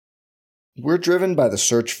We're driven by the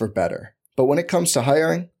search for better. But when it comes to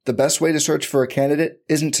hiring, the best way to search for a candidate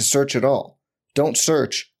isn't to search at all. Don't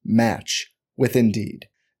search, match with Indeed.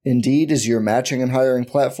 Indeed is your matching and hiring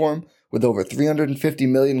platform with over 350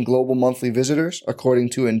 million global monthly visitors,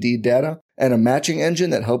 according to Indeed data, and a matching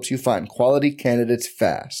engine that helps you find quality candidates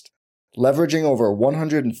fast. Leveraging over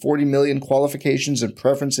 140 million qualifications and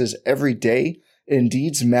preferences every day,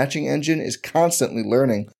 Indeed's matching engine is constantly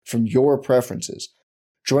learning from your preferences.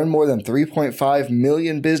 Join more than 3.5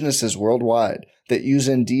 million businesses worldwide that use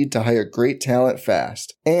Indeed to hire great talent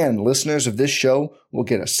fast. And listeners of this show will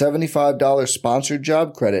get a $75 sponsored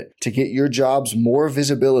job credit to get your jobs more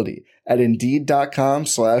visibility at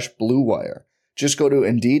Indeed.com/Blue Wire. Just go to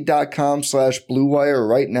Indeed.com/Blue Wire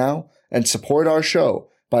right now and support our show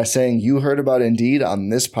by saying you heard about Indeed on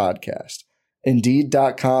this podcast.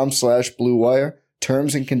 Indeed.com/Blue Wire.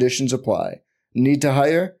 Terms and conditions apply. Need to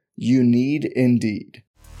hire? You need Indeed.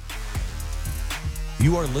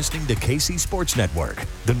 You are listening to KC Sports Network,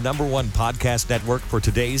 the #1 podcast network for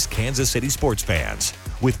today's Kansas City sports fans.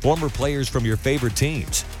 With former players from your favorite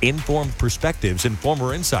teams, informed perspectives, and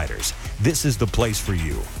former insiders, this is the place for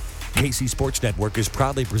you. KC Sports Network is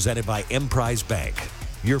proudly presented by Emprise Bank,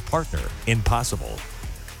 your partner in possible.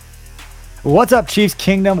 What's up, Chiefs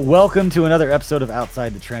Kingdom? Welcome to another episode of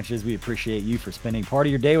Outside the Trenches. We appreciate you for spending part of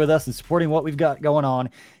your day with us and supporting what we've got going on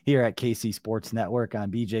here at KC Sports Network. I'm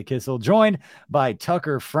BJ Kissel, joined by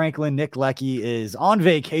Tucker Franklin. Nick Leckie is on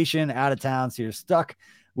vacation out of town, so you're stuck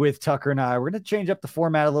with Tucker and I. We're going to change up the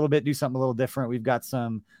format a little bit, do something a little different. We've got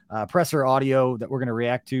some presser audio that we're going to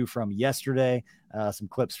react to from yesterday, some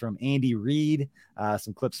clips from Andy Reid,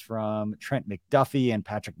 some clips from Trent McDuffie and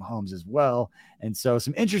Patrick Mahomes as well. And so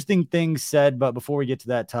some interesting things said. But before we get to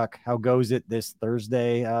that, Tuck, how goes it this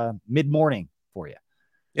Thursday mid-morning for you?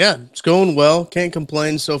 Yeah, it's going well. Can't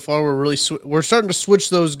complain so far. We're starting to switch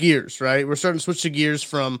those gears, right? We're starting to switch the gears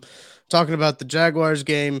from talking about the Jaguars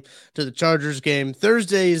game to the Chargers game.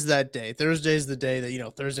 Thursday is that day. Thursday is the day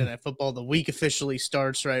that, Thursday Night Football, the week officially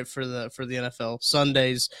starts, right, for the NFL.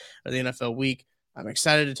 Sundays are the NFL week. I'm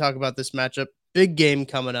excited to talk about this matchup. Big game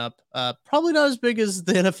coming up. Probably not as big as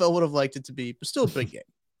the NFL would have liked it to be, but still a big game.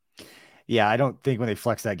 Yeah, I don't think when they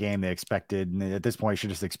flexed that game, they expected, and at this point, you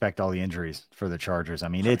should just expect all the injuries for the Chargers. I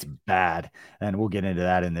mean, It's bad, and we'll get into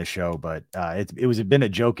that in this show, but it's been a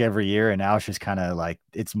joke every year, and now it's just kind of like,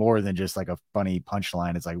 it's more than just like a funny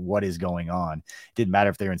punchline. It's like, what is going on? It didn't matter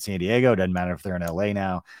if they're in San Diego, doesn't matter if they're in LA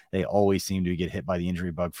now. They always seem to get hit by the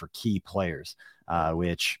injury bug for key players,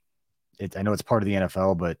 which I know it's part of the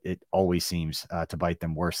NFL, but it always seems to bite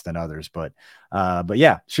them worse than others. But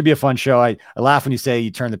yeah, should be a fun show. I laugh when you say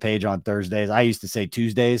you turn the page on Thursdays. I used to say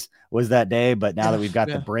Tuesdays was that day, but now that we've got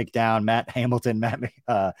the breakdown, Matt Hamilton,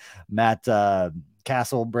 Matt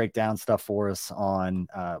Castle breakdown stuff for us on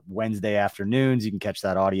Wednesday afternoons. You can catch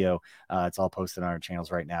that audio. It's all posted on our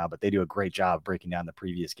channels right now, but they do a great job breaking down the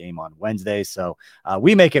previous game on Wednesday. So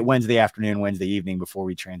we make it Wednesday afternoon, Wednesday evening before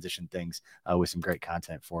we transition things with some great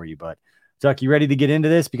content for you. But Tuck, you ready to get into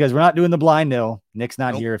this? Because we're not doing the blind nil. Nick's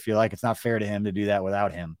not here. If you like, it's not fair to him to do that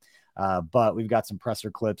without him. But we've got some presser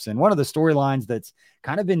clips, and one of the storylines that's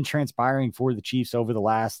kind of been transpiring for the Chiefs over the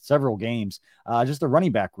last several games, just the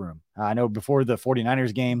running back room. I know before the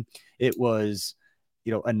 49ers game, it was,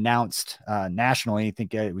 announced nationally. I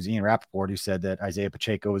think it was Ian Rappaport who said that Isaiah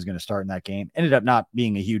Pacheco was going to start in that game. Ended up not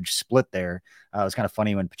being a huge split there. It was kind of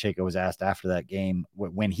funny when Pacheco was asked after that game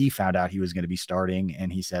when he found out he was going to be starting,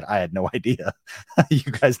 and he said, "I had no idea. You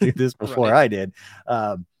guys knew this before I did."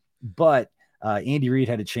 But Andy Reid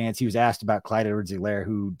had a chance. He was asked about Clyde Edwards-Helaire,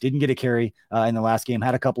 who didn't get a carry in the last game,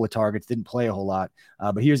 had a couple of targets, didn't play a whole lot.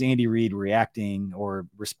 But here's Andy Reid reacting or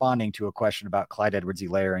responding to a question about Clyde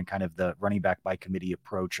Edwards-Helaire and kind of the running back by committee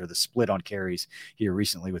approach or the split on carries here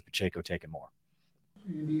recently with Pacheco taking more.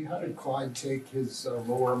 Andy, how did Clyde take his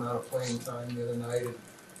lower amount of playing time the other night? And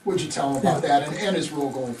what'd you tell him about that and his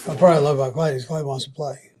role going forward? What I love about Clyde is Clyde wants to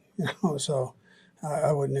play. So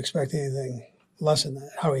I wouldn't expect anything less than that.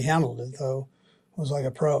 How he handled it, though, was like a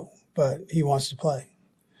pro, but he wants to play.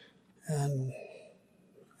 And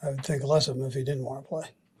I would think less of him if he didn't want to play.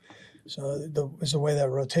 So it's the way that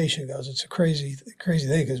rotation goes. It's a crazy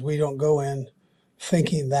thing because we don't go in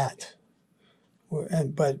thinking that.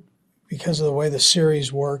 But because of the way the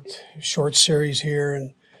series worked, short series here,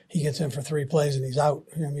 and he gets in for 3 plays and he's out.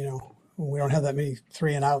 We don't have that many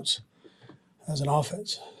 3 and outs as an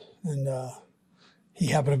offense. And he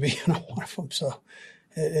happened to be in one of them. So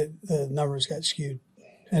the numbers got skewed.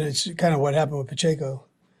 And it's kind of what happened with Pacheco,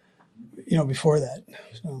 before that.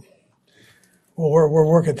 So, well, we're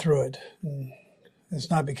working through it. And it's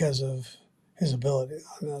not because of his ability.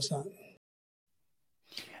 I mean, that's not.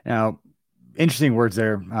 Now, interesting words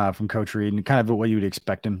there from Coach Reed, and kind of what you would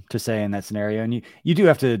expect him to say in that scenario. And you do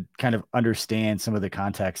have to kind of understand some of the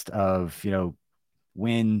context of,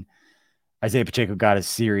 when Isaiah Pacheco got a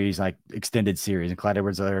series, like extended series, and Clyde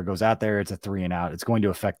Edwards-Helaire goes out there, it's a 3-and-out. It's going to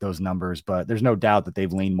affect those numbers, but there's no doubt that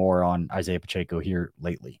they've leaned more on Isaiah Pacheco here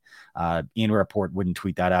lately. Ian Rappaport wouldn't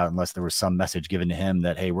tweet that out unless there was some message given to him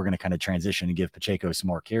that, hey, we're going to kind of transition and give Pacheco some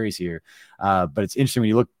more carries here. But it's interesting when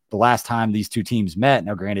you look the last time these two teams met.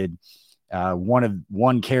 Now, granted,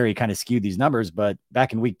 one carry kind of skewed these numbers, but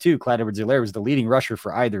back in week 2, Clyde Edwards-Helaire was the leading rusher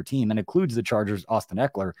for either team and includes the Chargers' Austin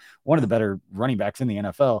Eckler, one of the better running backs in the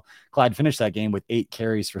NFL. Clyde finished that game with 8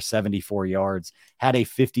 carries for 74 yards, had a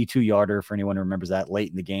 52-yarder for anyone who remembers that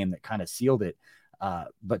late in the game that kind of sealed it.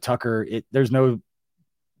 But Tucker, there's no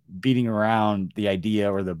beating around the idea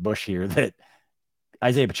or the bush here that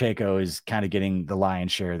Isaiah Pacheco is kind of getting the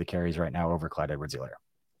lion's share of the carries right now over Clyde Edwards-Helaire.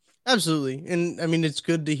 Absolutely. And I mean, it's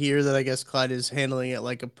good to hear that I guess Clyde is handling it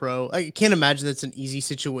like a pro. I can't imagine that's an easy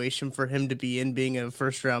situation for him to be in, being a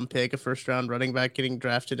first-round pick, a first-round running back, getting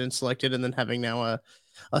drafted and selected, and then having now a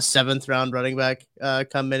 7th-round running back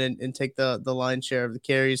come in and take the lion's share of the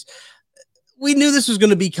carries. We knew this was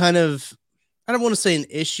going to be kind of, I don't want to say an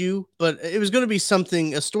issue, but it was going to be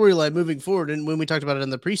something, a storyline moving forward. And when we talked about it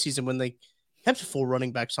in the preseason, when they kept 4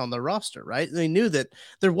 running backs on their roster, right? They knew that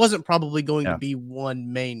there wasn't probably going to be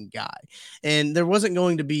one main guy, and there wasn't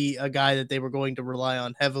going to be a guy that they were going to rely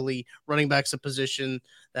on heavily. Running back's a position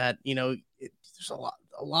that, there's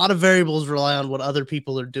a lot of variables rely on what other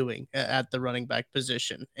people are doing at the running back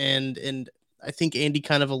position. And I think Andy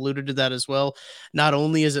kind of alluded to that as well. Not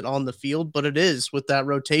only is it on the field, but it is with that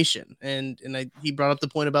rotation. And he brought up the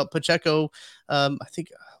point about Pacheco. I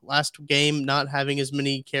think last game not having as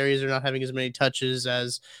many carries or not having as many touches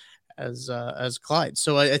as Clyde.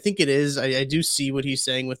 So I think it is. I do see what he's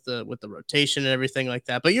saying with the rotation and everything like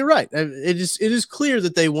that. But you're right. It is clear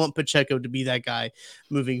that they want Pacheco to be that guy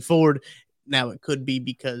moving forward. Now, it could be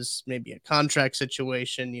because maybe a contract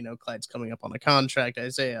situation, Clyde's coming up on a contract.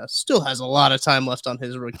 Isaiah still has a lot of time left on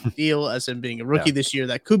his rookie deal, as him being a rookie this year.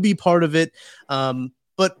 That could be part of it.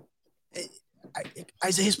 But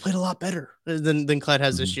Isaiah's played a lot better than Clyde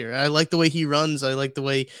has this year. I like the way he runs. I like the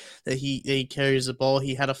way that he carries the ball.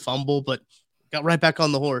 He had a fumble, but got right back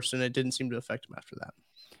on the horse, and it didn't seem to affect him after that.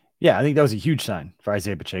 Yeah, I think that was a huge sign for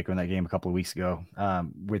Isaiah Pacheco in that game a couple of weeks ago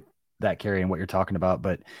with that carry and what you're talking about.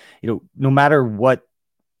 But, no matter what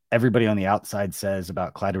everybody on the outside says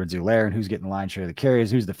about Clyde Edwards-Helaire and who's getting the lion's share of the carries,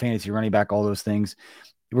 who's the fantasy running back, all those things,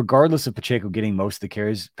 regardless of Pacheco getting most of the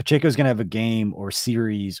carries, Pacheco's going to have a game or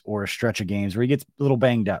series or a stretch of games where he gets a little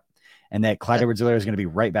banged up, and that Clyde Edwards-Helaire is going to be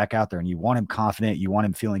right back out there, and you want him confident. You want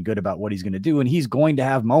him feeling good about what he's going to do. And he's going to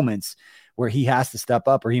have moments where he has to step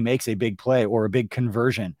up, or he makes a big play or a big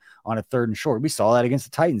conversion on a 3rd and short. We saw that against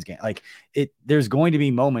the Titans game. There's going to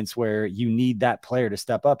be moments where you need that player to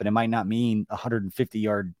step up, and it might not mean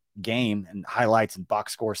 150-yard game and highlights and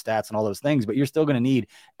box score stats and all those things, but you're still going to need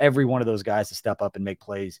every one of those guys to step up and make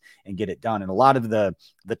plays and get it done. And a lot of the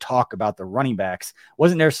talk about the running backs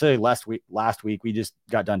wasn't necessarily last week. We just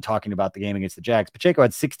got done talking about the game against the Jags. Pacheco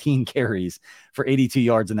had 16 carries for 82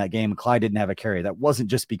 yards in that game, and Clyde didn't have a carry. That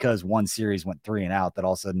wasn't just because one series went 3-and-out that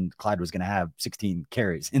all of a sudden Clyde was going to have 16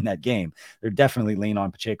 carries in that game. They're definitely lean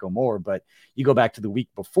on Pacheco more, but you go back to the week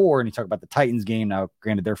before and you talk about the Titans game. Now,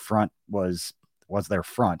 granted, their front was their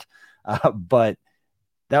front. But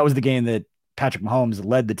that was the game that Patrick Mahomes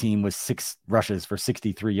led the team with 6 rushes for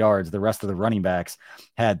 63 yards. The rest of the running backs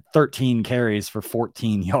had 13 carries for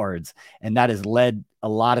 14 yards. And that has led a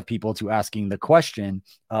lot of people to asking the question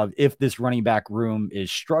of if this running back room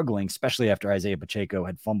is struggling, especially after Isaiah Pacheco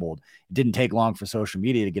had fumbled. It didn't take long for social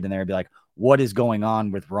media to get in there and be like, what is going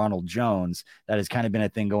on with Ronald Jones? That has kind of been a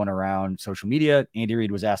thing going around social media. Andy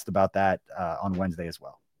Reid was asked about that on Wednesday as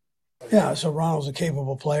well. Yeah, so Ronald's a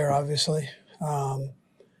capable player, obviously. And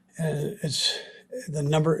it's the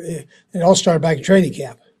number. It all started back in training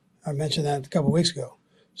camp. I mentioned that a couple of weeks ago.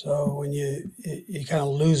 So when you kind of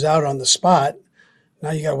lose out on the spot, now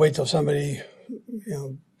you got to wait till somebody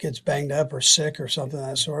gets banged up or sick or something of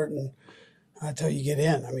that sort, and until you get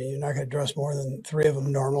in. I mean, you're not going to dress more than 3 of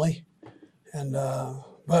them normally, and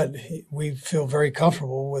but we feel very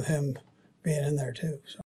comfortable with him being in there too.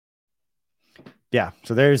 So. Yeah,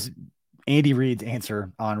 so there's Andy Reid's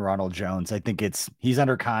answer on Ronald Jones. I think he's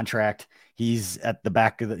under contract. He's at the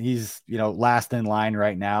back of he's last in line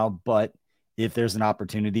right now. But if there's an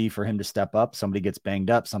opportunity for him to step up, somebody gets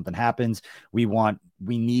banged up, something happens, we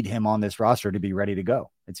need him on this roster to be ready to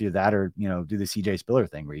go. It's either that or do the CJ Spiller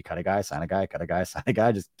thing where you cut a guy, sign a guy, cut a guy, sign a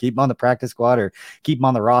guy, just keep him on the practice squad or keep him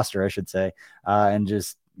on the roster, I should say, and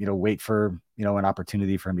just wait for an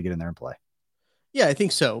opportunity for him to get in there and play. Yeah, I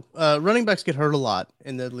think so. Running backs get hurt a lot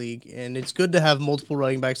in the league, and it's good to have multiple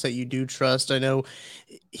running backs that you do trust. I know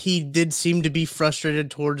he did seem to be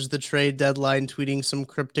frustrated towards the trade deadline, tweeting some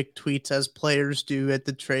cryptic tweets as players do at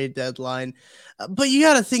the trade deadline. But you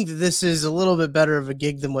got to think that this is a little bit better of a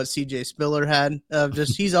gig than what CJ Spiller had.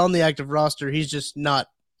 Just he's on the active roster, he's just not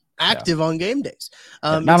active on game days.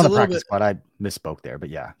 Not on the practice squad. I misspoke there, but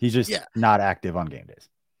yeah, he's just not active on game days.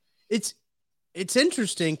 It's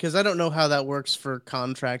interesting because I don't know how that works for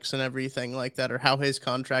contracts and everything like that, or how his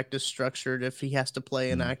contract is structured if he has to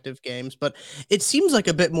play in active games. But it seems like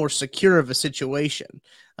a bit more secure of a situation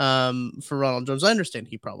for Ronald Jones. I understand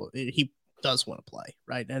he does want to play,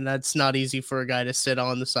 right? And that's not easy for a guy to sit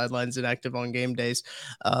on the sidelines inactive on game days,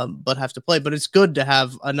 but have to play. But it's good to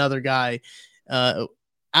have another guy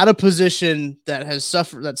at a position that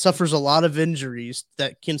suffers a lot of injuries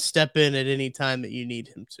that can step in at any time that you need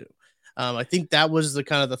him to. I think that was the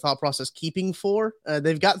kind of the thought process keeping four.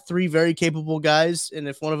 They've got three very capable guys, and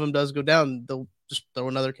if one of them does go down, they'll just throw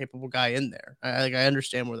another capable guy in there. I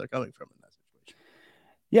understand where they're coming from in that situation.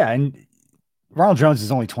 Yeah, and Ronald Jones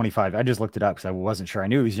is only 25. I just looked it up because I wasn't sure. I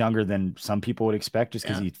knew he was younger than some people would expect just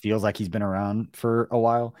because he feels like he's been around for a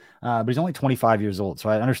while. But he's only 25 years old, so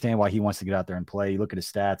I understand why he wants to get out there and play. You look at his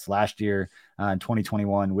stats last year in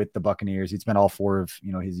 2021 with the Buccaneers. He's spent all four of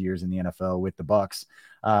his years in the NFL with the Bucs.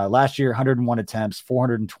 Last year, 101 attempts,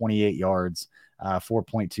 428 yards,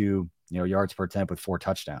 4.2 yards per attempt with 4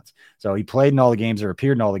 touchdowns. So he played in all the games or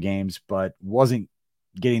appeared in all the games, but wasn't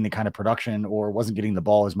getting the kind of production or wasn't getting the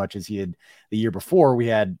ball as much as he had the year before. We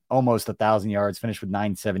had almost 1,000 yards, finished with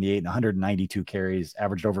 978 and 192 carries,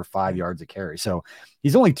 averaged over 5 yards a carry. So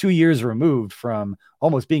he's only 2 years removed from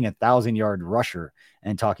almost being 1,000-yard rusher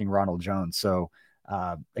and talking Ronald Jones. So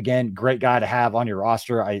again, great guy to have on your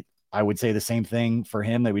roster. I would say the same thing for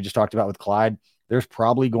him that we just talked about with Clyde. There's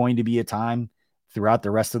probably going to be a time throughout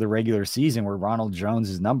the rest of the regular season where Ronald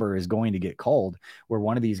Jones's number is going to get called, where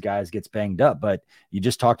one of these guys gets banged up. But you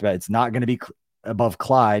just talked about it's not going to be above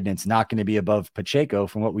Clyde, and it's not going to be above Pacheco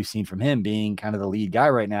from what we've seen from him being kind of the lead guy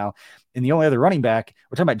right now. And the only other running back,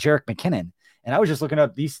 we're talking about Jerick McKinnon. And I was just looking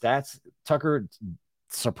up these stats. Tucker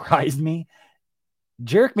surprised me.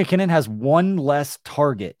 Jerick McKinnon has one less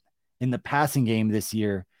target in the passing game this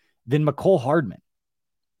year than Mecole Hardman.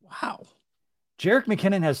 Wow. Jerick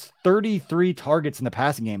McKinnon has 33 targets in the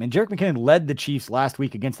passing game, and Jerick McKinnon led the Chiefs last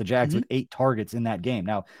week against the Jags with 8 targets in that game.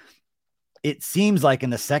 Now, it seems like in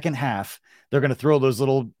the second half, they're going to throw those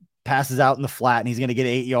little passes out in the flat, and he's going to get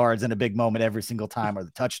 8 yards in a big moment every single time, or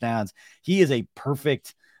the touchdowns. He is a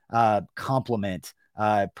perfect complement,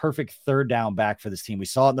 perfect third down back for this team. We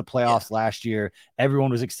saw it in the playoffs last year. Everyone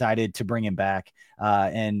was excited to bring him back.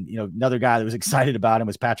 And another guy that was excited about him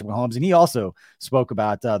was Patrick Mahomes. And he also spoke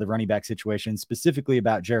about the running back situation, specifically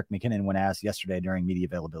about Jerick McKinnon when asked yesterday during media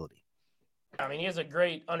availability. I mean, he has a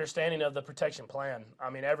great understanding of the protection plan. I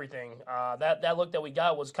mean, everything. That look that we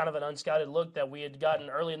got was kind of an unscouted look that we had gotten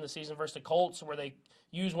early in the season versus the Colts, where they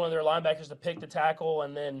used one of their linebackers to pick the tackle,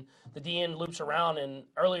 and then the DN loops around. And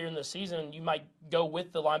earlier in the season, you might go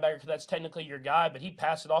with the linebacker because that's technically your guy, but he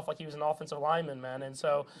passed it off like he was an offensive lineman, man. And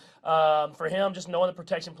so for him, just knowing the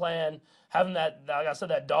protection plan, having that, like I said,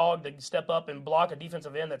 that dog to step up and block a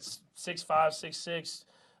defensive end that's 6'5", 6'6",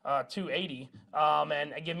 280,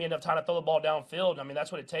 and give me enough time to throw the ball downfield. I mean,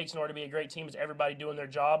 that's what it takes in order to be a great team, is everybody doing their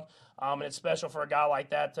job. And it's special for a guy like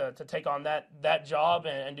that to take on that job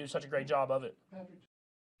and do such a great job of it.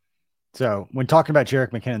 So when talking about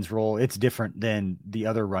Jerick McKinnon's role, it's different than the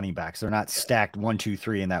other running backs. They're not stacked 1, 2,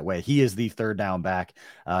 3 in that way. He is the third down back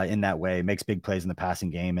in that way, makes big plays in the passing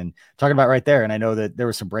game. And talking about right there, and I know that there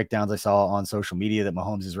were some breakdowns I saw on social media that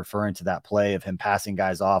Mahomes is referring to that play of him passing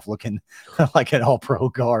guys off, looking like an all-pro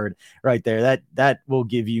guard right there. That will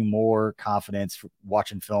give you more confidence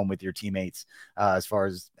watching film with your teammates as far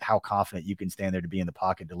as how confident you can stand there to be in the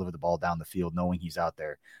pocket, deliver the ball down the field, knowing he's out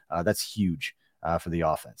there. That's huge for the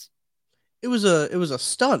offense. It was a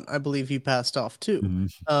stunt, I believe he passed off too,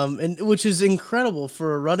 and which is incredible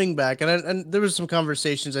for a running back. And there was some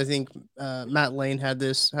conversations. I think Matt Lane had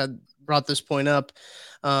brought this point up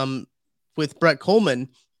with Brett Coleman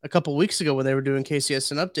a couple weeks ago when they were doing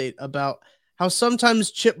KCSN Update about how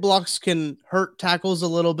sometimes chip blocks can hurt tackles a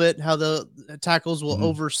little bit, how the tackles will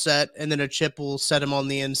overset and then a chip will set him on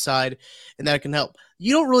the inside, and that can help.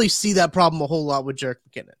 You don't really see that problem a whole lot with Jerick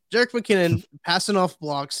McKinnon. Jerick McKinnon passing off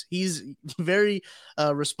blocks. He's very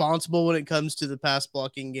responsible when it comes to the pass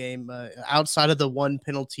blocking game. Outside of the one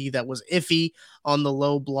penalty that was iffy on the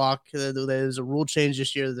low block, there's a rule change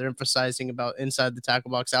this year that they're emphasizing about inside the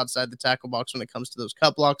tackle box, outside the tackle box when it comes to those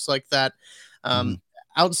cut blocks like that.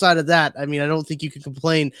 outside of that, I mean, I don't think you can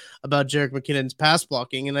complain about Jerick McKinnon's pass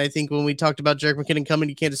blocking. And I think when we talked about Jerick McKinnon coming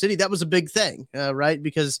to Kansas City, that was a big thing, right?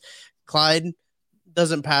 Because Clyde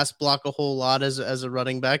doesn't pass block a whole lot as a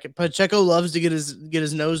running back. Pacheco loves to get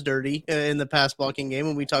his nose dirty in the pass blocking game.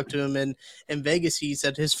 When we talked to him in Vegas, he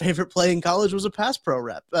said his favorite play in college was a pass pro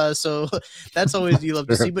rep. So that's always you love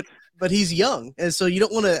to see. But he's young, and so you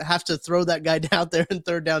don't want to have to throw that guy out there in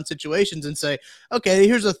third down situations and say, okay,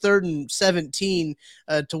 here's a 3rd and 17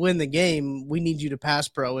 to win the game. We need you to pass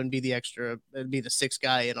pro and be the extra, and be the 6th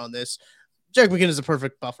guy in on this. Jerick McKinnon is a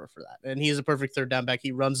perfect buffer for that, and he is a perfect third down back.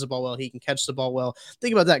 He runs the ball well. He can catch the ball well.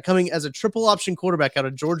 Think about that. Coming as a triple option quarterback out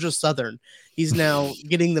of Georgia Southern, he's now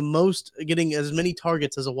getting as many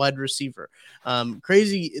targets as a wide receiver.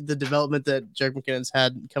 Crazy the development that Jerick McKinnon's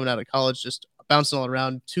had coming out of college, just bouncing all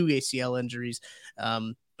around, 2 ACL injuries.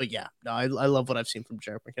 But yeah, no, I love what I've seen from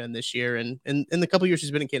Jerick McKinnon this year and in the couple years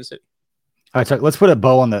he's been in Kansas City. All right, so let's put a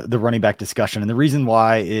bow on the running back discussion. And the reason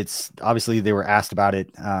why it's obviously they were asked about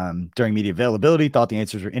it during media availability, thought the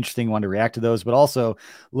answers were interesting, wanted to react to those, but also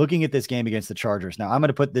looking at this game against the Chargers. Now, I'm going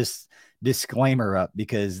to put this disclaimer up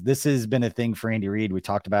because this has been a thing for Andy Reid. We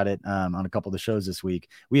talked about it on a couple of the shows this week.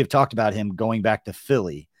 We have talked about him going back to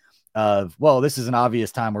Philly this is an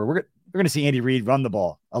obvious time where we're going to see Andy Reid run the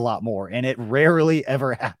ball a lot more, and it rarely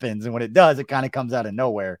ever happens. And when it does, it kind of comes out of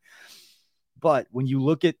nowhere. But when you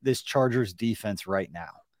look at this Chargers defense right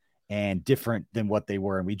now, and different than what they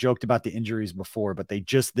were, and we joked about the injuries before, but they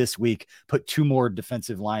just this week put 2 more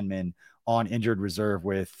defensive linemen on injured reserve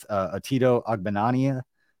with Atito Agbanania.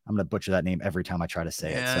 I'm going to butcher that name every time I try to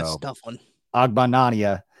say it. So it's a tough one.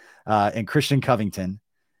 Agbanania and Christian Covington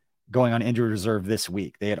going on injured reserve this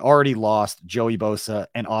week. They had already lost Joey Bosa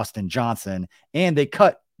and Austin Johnson, and they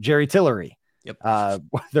cut Jerry Tillery,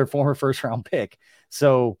 their former first-round pick.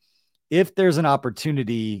 So if there's an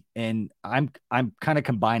opportunity, and I'm kind of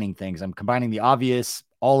combining things. I'm combining the obvious,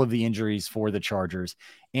 all of the injuries for the Chargers,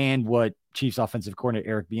 and what Chiefs offensive coordinator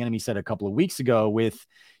Eric Bieniemy said a couple of weeks ago with,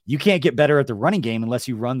 you can't get better at the running game unless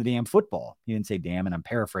you run the damn football. He didn't say damn, and I'm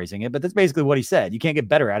paraphrasing it, but that's basically what he said. You can't get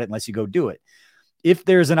better at it unless you go do it. If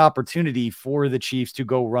there's an opportunity for the Chiefs to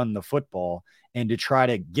go run the football and to try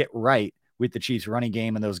to get right with the Chiefs running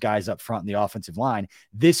game and those guys up front in the offensive line,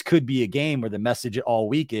 this could be a game where the message all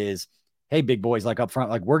week is, hey, big boys, like up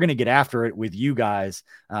front, like we're going to get after it with you guys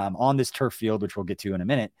on this turf field, which we'll get to in a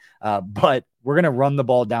minute. But we're going to run the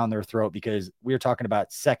ball down their throat because we're talking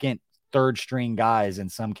about 2nd, 3rd string guys in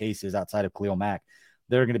some cases outside of Khalil Mack.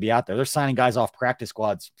 They're going to be out there. They're signing guys off practice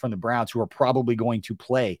squads from the Browns who are probably going to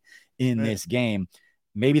play in this game.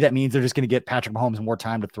 Maybe that means they're just going to get Patrick Mahomes more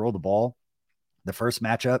time to throw the ball. The first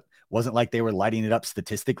matchup wasn't like they were lighting it up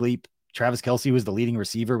statistically. Travis Kelce was the leading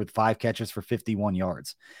receiver with 5 catches for 51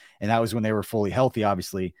 yards. And that was when they were fully healthy,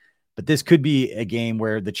 obviously. But this could be a game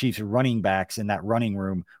where the Chiefs running backs in that running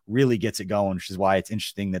room really gets it going, which is why it's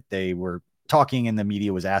interesting that they were talking and the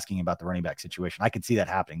media was asking about the running back situation. I could see that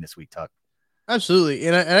happening this week, Tuck. Absolutely.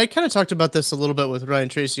 And I kind of talked about this a little bit with Ryan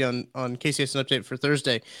Tracy on KCSN Update for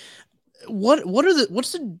Thursday.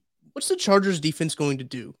 What's the Chargers defense going to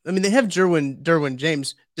do? I mean, they have Derwin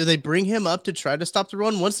James. Do they bring him up to try to stop the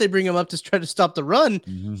run? Once they bring him up to try to stop the run,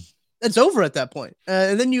 it's over at that point.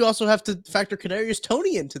 And then you also have to factor Kadarius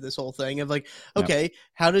Toney into this whole thing of like, okay,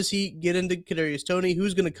 how does he get into Kadarius Toney?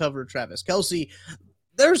 Who's going to cover Travis Kelce?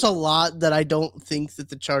 There's a lot that I don't think that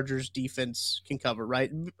the Chargers defense can cover,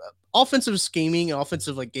 right? Offensive scheming,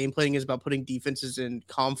 offensive like game planning is about putting defenses in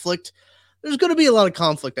conflict. There's going to be a lot of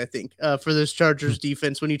conflict, I think, for this Chargers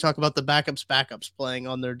defense when you talk about the backups playing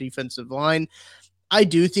on their defensive line. I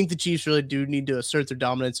do think the Chiefs really do need to assert their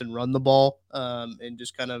dominance and run the ball and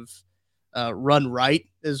just kind of run right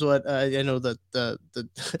is what I know that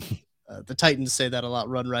the Titans say that a lot.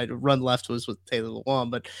 Run right, run left was with Taylor Lewan,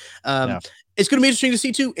 but it's going to be interesting to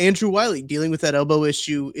see too. Andrew Wiley dealing with that elbow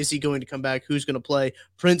issue. Is he going to come back? Who's going to play?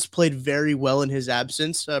 Prince played very well in his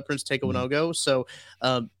absence. Prince Teke-Wanogho. So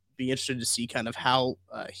be interested to see kind of how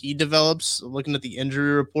he develops. Looking at the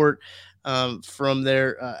injury report from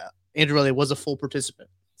there, Andrew Wiley was a full participant.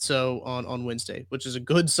 So on Wednesday, which is a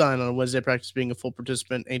good sign on a Wednesday practice being a full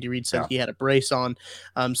participant. Andy Reid said he had a brace on.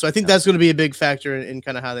 So I think that's going to be a big factor in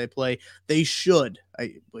kind of how they play. They should,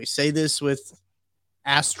 we say this with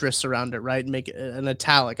asterisks around it, right? Make it an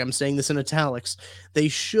italic. I'm saying this in italics. They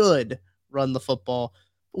should run the football.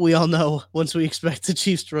 We all know once we expect the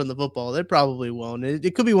Chiefs to run the football, they probably won't.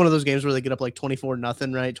 It could be one of those games where they get up like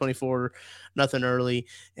 24-0, right? 24-0 early,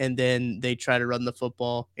 and then they try to run the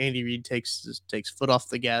football. Andy Reid takes foot off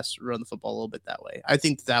the gas, run the football a little bit that way. I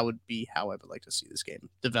think that would be how I would like to see this game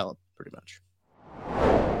develop pretty much.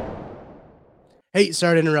 Hey,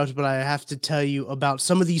 sorry to interrupt, but I have to tell you about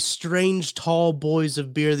some of these strange tall boys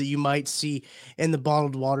of beer that you might see in the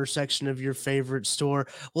bottled water section of your favorite store.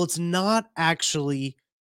 Well, it's not actually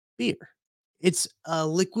beer. It's a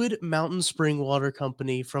liquid mountain spring water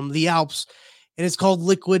company from the Alps, and it's called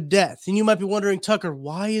Liquid Death. And you might be wondering, Tucker,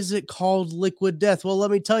 why is it called Liquid Death? Well,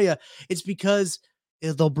 let me tell you, it's because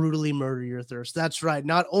they'll brutally murder your thirst. That's right.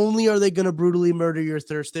 Not only are they going to brutally murder your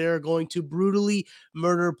thirst, they are going to brutally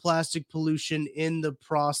murder plastic pollution in the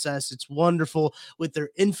process. It's wonderful with their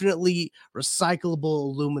infinitely recyclable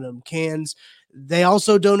aluminum cans. They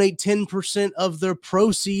also donate 10% of their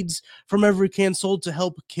proceeds from every can sold to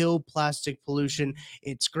help kill plastic pollution.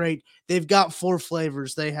 It's great. They've got 4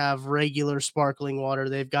 flavors. They have regular sparkling water.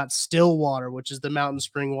 They've got still water, which is the mountain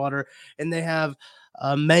spring water. And they have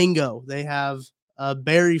mango. They have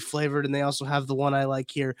berry flavored. And they also have the one I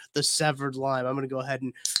like here, the severed lime. I'm going to go ahead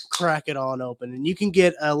and crack it on open. And you can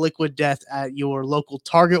get a Liquid Death at your local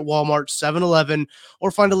Target, Walmart, 7-Eleven,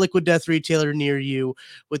 or find a Liquid Death retailer near you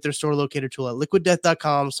with their store locator tool at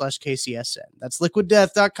liquiddeath.com/KCSN. That's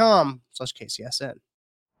liquiddeath.com/KCSN.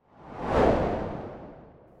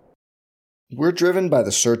 We're driven by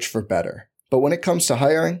the search for better. But when it comes to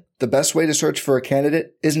hiring, the best way to search for a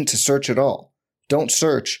candidate isn't to search at all. Don't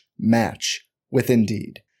search, match with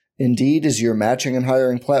Indeed. Indeed is your matching and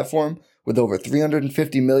hiring platform with over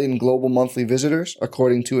 350 million global monthly visitors,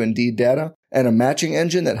 according to Indeed data, and a matching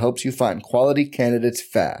engine that helps you find quality candidates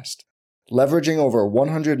fast. Leveraging over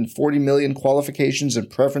 140 million qualifications and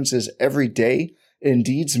preferences every day,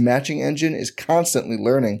 Indeed's matching engine is constantly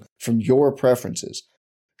learning from your preferences.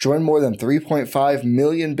 Join more than 3.5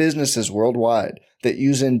 million businesses worldwide that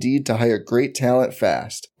use Indeed to hire great talent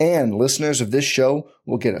fast. And listeners of this show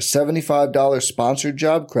will get a $75 sponsored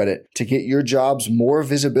job credit to get your jobs more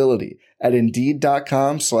visibility at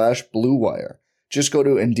Indeed.com/Blue Wire. Just go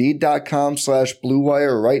to Indeed.com/Blue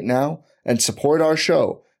Wire right now and support our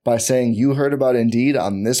show by saying you heard about Indeed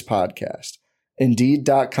on this podcast.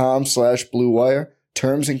 Indeed.com/Blue Wire.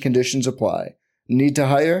 Terms and conditions apply. Need to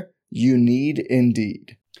hire? You need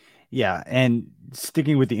Indeed. Yeah, and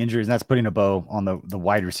sticking with the injuries, and that's putting a bow on the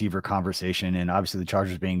wide receiver conversation, and obviously the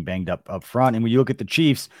Chargers being banged up front. And when you look at the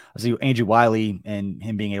Chiefs, I see Andrew Wiley and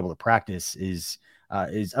him being able to practice is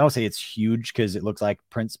I don't say it's huge because it looks like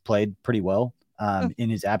Prince played pretty well in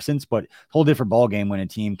his absence, but whole different ball game when a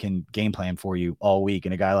team can game plan for you all week,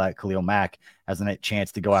 and a guy like Khalil Mack has a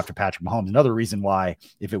chance to go after Patrick Mahomes. Another reason why,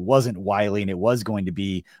 if it wasn't Wiley and it was going to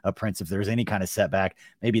be a Prince, if there's any kind of setback,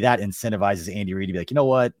 maybe that incentivizes Andy Reid to be like, you know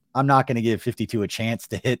what, I'm not going to give 52 a chance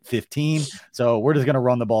to hit 15, so we're just going to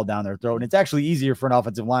run the ball down their throat. And it's actually easier for an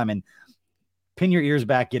offensive lineman. Pin your ears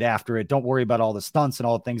back, get after it. Don't worry about all the stunts and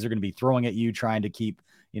all the things they're going to be throwing at you, trying to keep,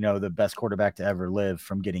 the best quarterback to ever live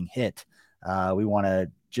from getting hit. We want to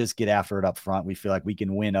just get after it up front. We feel like we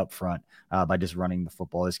can win up front by just running the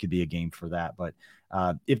football. This could be a game for that. But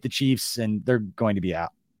if the Chiefs, and they're going to be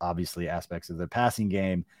obviously aspects of the passing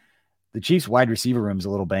game, the Chiefs wide receiver room is a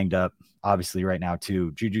little banged up, obviously, right now,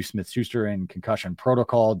 too. Juju Smith-Schuster in concussion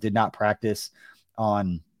protocol did not practice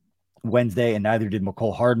on Wednesday, and neither did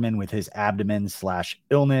McCole Hardman with his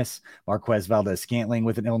abdomen/illness. Marquez Valdez-Scantling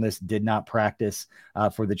with an illness did not practice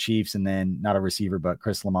for the Chiefs, and then not a receiver, but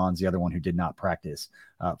Chris Lamont's the other one who did not practice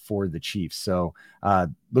for the Chiefs. So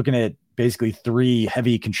looking at basically 3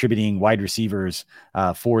 heavy contributing wide receivers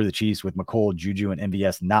for the Chiefs, with McCole, Juju, and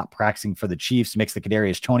MVS not practicing for the Chiefs, makes the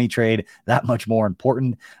Kadarius Toney trade that much more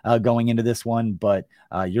important going into this one. But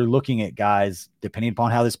you're looking at guys, depending upon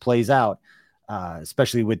how this plays out,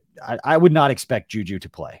 especially with, I would not expect Juju to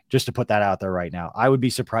play, just to put that out there right now. I would be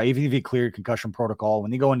surprised, even if he cleared concussion protocol,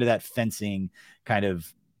 when they go into that fencing kind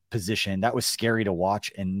of position, that was scary to watch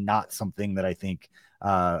and not something that I think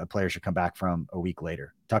a player should come back from a week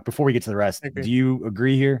later. Tuck, before we get to the rest, do you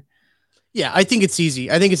agree here? Yeah, I think it's easy.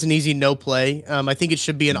 I think it's an easy no play. I think it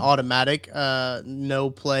should be an automatic no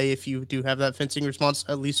play if you do have that fencing response,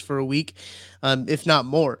 at least for a week, if not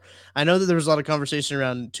more. I know that there was a lot of conversation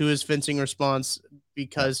around Tua's fencing response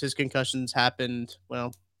because his concussions happened.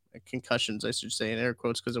 Well, concussions, I should say, in air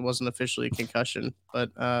quotes, because it wasn't officially a concussion,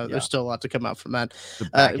 but there's still a lot to come out from that. The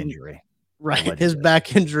back injury. Right. Allegedly. His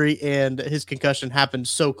back injury and his concussion happened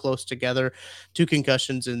so close together. 2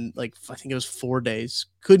 concussions in, like, I think it was 4 days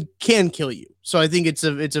can kill you. So I think it's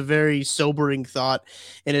a very sobering thought.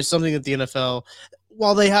 And it's something that the NFL,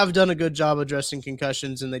 while they have done a good job addressing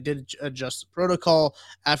concussions and they did adjust the protocol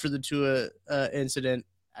after the Tua incident,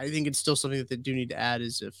 I think it's still something that they do need to add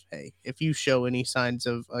is if you show any signs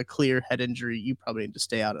of a clear head injury, you probably need to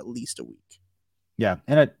stay out at least a week. Yeah.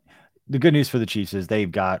 And the good news for the Chiefs is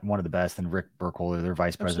they've got one of the best, and Rick Burkholder, their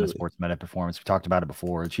vice president of sports med performance. We talked about it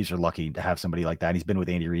before. The Chiefs are lucky to have somebody like that. He's been with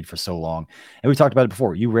Andy Reid for so long. And we talked about it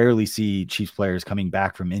before. You rarely see Chiefs players coming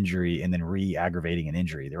back from injury and then re-aggravating an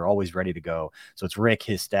injury. They're always ready to go. So it's Rick,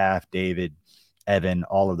 his staff, David, Evan,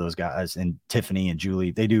 all of those guys, and Tiffany and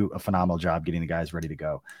Julie. They do a phenomenal job getting the guys ready to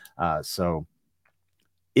go. So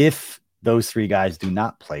if those three guys do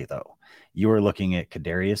not play, though, you are looking at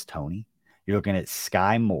Kadarius Toney. You're looking at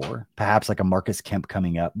Sky Moore, perhaps like a Marcus Kemp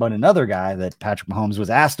coming up. But another guy that Patrick Mahomes was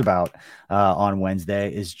asked about on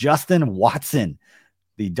Wednesday is Justin Watson,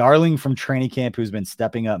 the darling from training camp who's been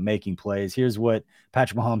stepping up, making plays. Here's what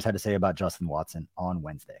Patrick Mahomes had to say about Justin Watson on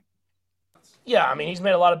Wednesday. Yeah, I mean, he's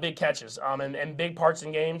made a lot of big catches and big parts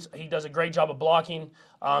in games. He does a great job of blocking.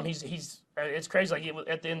 It's crazy. Like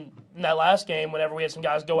at the end in that last game, whenever we had some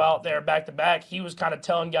guys go out there back to back, he was kind of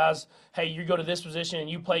telling guys, "Hey, you go to this position and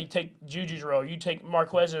you take Juju's role, you take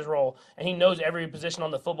Marquez's role," and he knows every position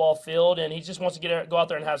on the football field, and he just wants to go out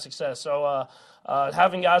there and have success. So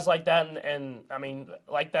having guys like that, and I mean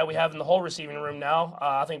like that we have in the whole receiving room now,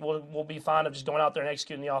 I think we'll be fine of just going out there and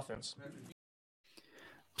executing the offense.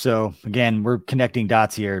 So again, we're connecting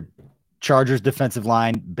dots here. Chargers defensive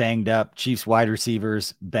line banged up, Chiefs wide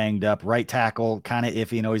receivers banged up, right tackle kind of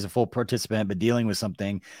iffy. He's a full participant, but dealing with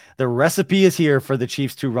something. The recipe is here for the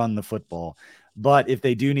Chiefs to run the football. But if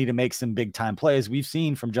they do need to make some big time plays, we've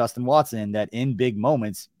seen from Justin Watson that in big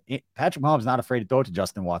moments, Patrick Mahomes is not afraid to throw it to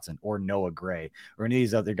Justin Watson or Noah Gray or any of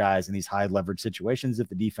these other guys in these high leverage situations if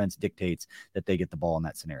the defense dictates that they get the ball in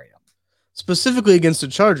that scenario. Specifically against the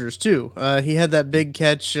Chargers too. He had that big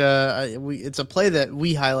catch. It's a play that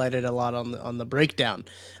we highlighted a lot on the breakdown.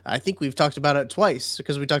 I think we've talked about it twice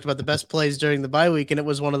because we talked about the best plays during the bye week, and it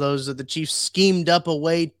was one of those that the Chiefs schemed up a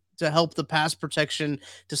way to help the pass protection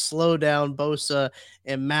to slow down Bosa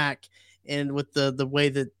and Mack, and with the way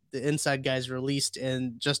that the inside guys released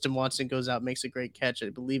and Justin Watson goes out, makes a great catch.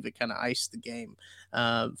 I believe it kind of iced the game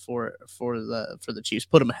for the Chiefs,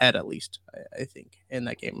 put them ahead at least. I think in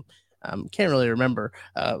that game. Can't really remember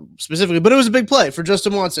specifically, but it was a big play for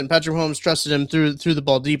Justin Watson. Patrick Mahomes trusted him through the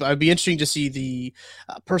ball deep. I'd be interesting to see the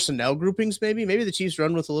personnel groupings. Maybe the Chiefs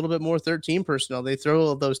run with a little bit more 13 personnel. They throw all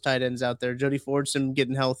of those tight ends out there. Jody Fordson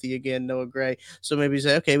getting healthy again, Noah Gray. So maybe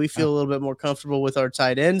say, okay, we feel a little bit more comfortable with our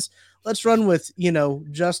tight ends. Let's run with,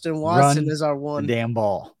 Justin Watson as our one. The damn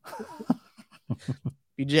ball.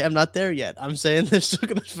 BJ, I'm not there yet. I'm saying they're still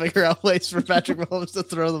going to figure out ways for Patrick Mahomes to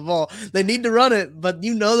throw the ball. They need to run it, but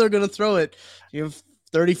they're going to throw it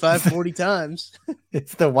 35, 40 times.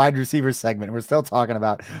 It's the wide receiver segment. We're still talking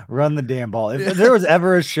about run the damn ball. If there was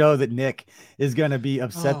ever a show that Nick is going to be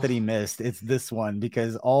upset that he missed, it's this one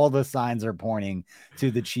because all the signs are pointing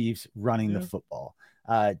to the Chiefs running the football.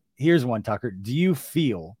 Here's one, Tucker. Do you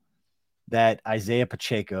feel that Isaiah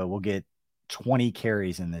Pacheco will get 20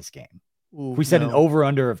 carries in this game? Ooh, if we set an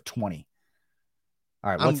over-under of 20.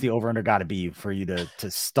 All right, what's the over-under got to be for you to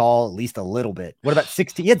stall at least a little bit? What about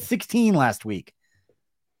 16? He had 16 last week.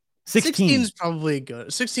 16 is probably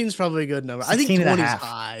good. 16 is probably a good number. I think 20 is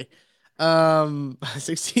high.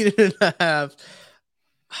 16 and a half.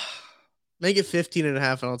 Make it 15 and a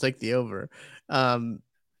half, and I'll take the over. I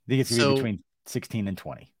think it's going to be between 16 and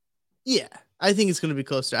 20. Yeah. I think it's going to be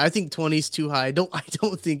closer. I think 20 is too high. I don't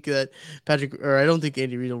think that I don't think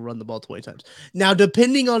Andy Reid will run the ball 20 times. Now,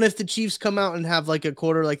 depending on if the Chiefs come out and have like a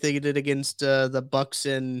quarter like they did against the Bucks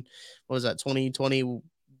in,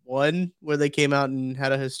 2021, where they came out and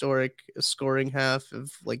had a historic scoring half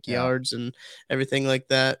of yards and everything like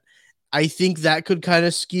that. I think that could kind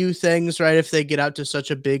of skew things, right? If they get out to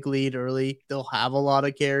such a big lead early, they'll have a lot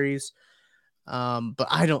of carries. But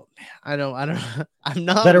I don't, I'm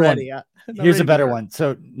not better ready. One. Here's a better one.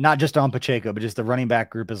 So not just on Pacheco, but just the running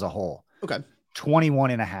back group as a whole. Okay.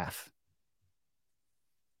 21 and a half.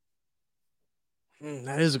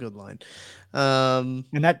 That is a good line. And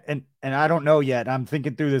I don't know yet. I'm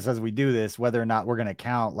thinking through this as we do this, whether or not we're going to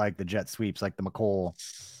count like the jet sweeps, like the McColl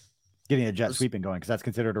getting a jet sweeping going, because that's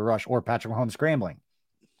considered a rush, or Patrick Mahomes scrambling.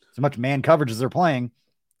 So much man coverage as they're playing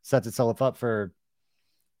sets itself up for.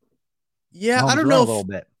 Yeah, Mahomes I don't know a little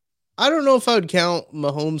bit. I don't know if I would count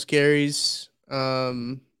Mahomes carries. I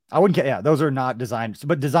wouldn't. Yeah, those are not designed,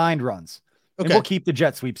 but designed runs. Okay. And we'll keep the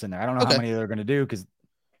jet sweeps in there. I don't know how many they're going to do because,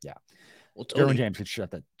 Derwin James could shut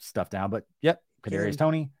that stuff down. But Kadarius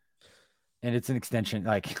Toney, and it's an extension.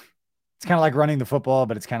 Like it's kind of like running the football,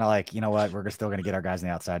 but it's kind of like, you know what, we're still going to get our guys on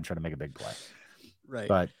the outside and try to make a big play. Right.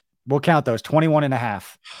 But we'll count those 21 and a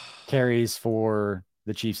half carries for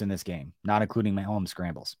the Chiefs in this game, not including Mahomes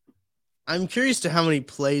scrambles. I'm curious to how many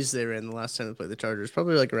plays they ran the last time they played the Chargers.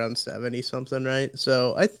 Probably like around 70 something, right?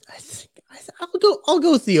 So I'll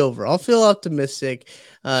go with the over. I'll feel optimistic.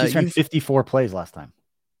 Chiefs ran 54 plays last time.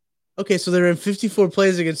 Okay, so they're in 54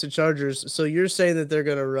 plays against the Chargers. So you're saying that they're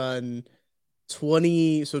gonna run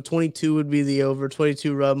 20, so 22 would be the over,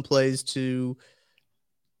 22 run plays to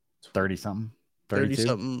 30 something. 30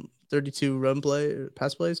 something, 32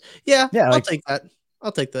 pass plays. Yeah, I'll take that.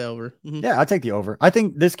 I'll take the over. Mm-hmm. Yeah, I'll take the over. I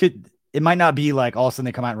think it might not be like all of a sudden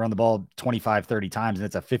they come out and run the ball 25, 30 times and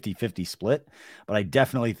it's a 50-50 split, but I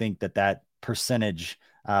definitely think that percentage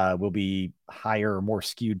will be higher or more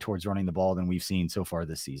skewed towards running the ball than we've seen so far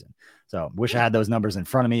this season. So wish I had those numbers in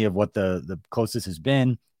front of me of what the closest has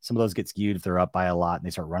been. Some of those get skewed if they're up by a lot and they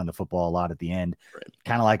start running the football a lot at the end. Right.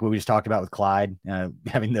 Kind of like what we just talked about with Clyde,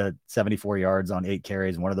 having the 74 yards on 8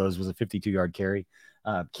 carries. One of those was a 52-yard carry.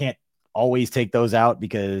 Can't always take those out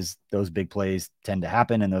because those big plays tend to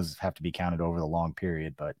happen and those have to be counted over the long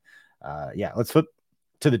period. But let's flip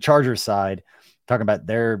to the Chargers side, talking about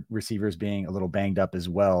their receivers being a little banged up as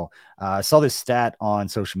well. I saw this stat on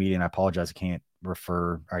social media and I apologize. I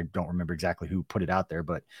don't remember exactly who put it out there,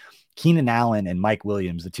 but Keenan Allen and Mike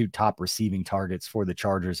Williams, the two top receiving targets for the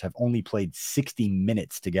Chargers, have only played 60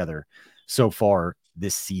 minutes together so far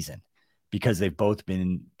this season because they've both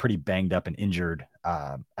been pretty banged up and injured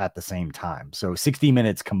at the same time. So 60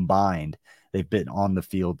 minutes combined, they've been on the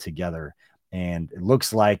field together. And it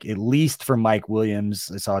looks like, at least for Mike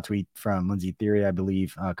Williams, I saw a tweet from Lindsey Theory, I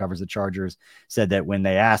believe, covers the Chargers, said that when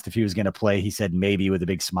they asked if he was going to play, he said maybe with a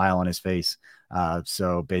big smile on his face.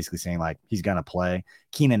 So basically saying like he's going to play.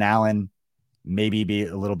 Keenan Allen, maybe be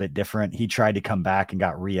a little bit different. He tried to come back and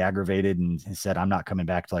got re-aggravated and said, I'm not coming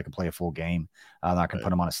back till I can play a full game. I'm not going to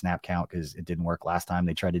put him on a snap count because it didn't work last time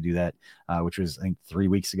they tried to do that, which was, I think, 3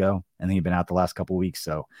 weeks ago. And then he'd been out the last couple of weeks.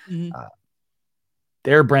 So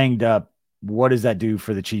they're banged up. What does that do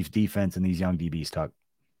for the Chiefs defense and these young DBs, Tuck?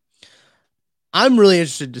 I'm really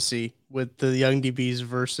interested to see with the young DBs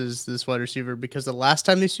versus this wide receiver because the last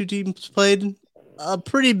time these two teams played, a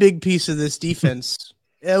pretty big piece of this defense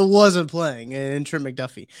it wasn't playing in Trent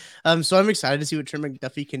McDuffie. So I'm excited to see what Trent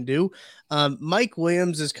McDuffie can do. Mike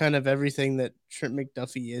Williams is kind of everything that Trent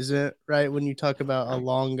McDuffie isn't, right? When you talk about a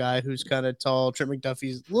long guy who's kind of tall, Trent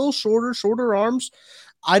McDuffie's a little shorter arms.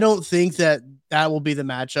 I don't think that will be the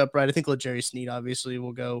matchup, right? I think L'Jarius Sneed obviously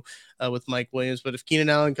will go with Mike Williams, but if Keenan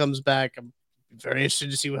Allen comes back, I'm very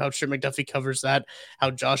interested to see how Trent McDuffie covers that,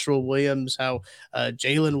 how Joshua Williams, how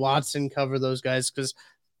Jalen Watson cover those guys, because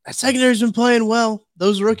that secondary's been playing well.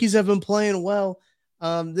 Those rookies have been playing well.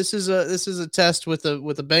 This is a test with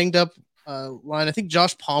a banged up line. I think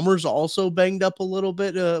Josh Palmer's also banged up a little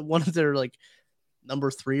bit. One of their like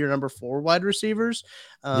number 3 or number 4 wide receivers.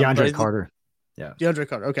 DeAndre Carter. Yeah. DeAndre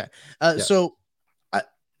Carter. Okay. So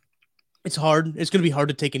it's hard. It's going to be hard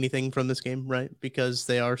to take anything from this game, right? Because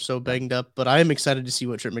they are so banged up, but I am excited to see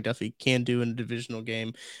what Trent McDuffie can do in a divisional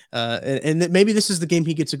game. And maybe this is the game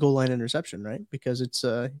he gets a goal line interception, right? Because it's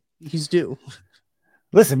he's due.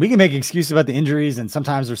 Listen, we can make excuses about the injuries and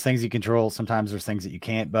sometimes there's things you control. Sometimes there's things that you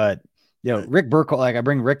can't, but Rick Burkholz, like I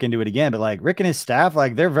bring Rick into it again, but like Rick and his staff,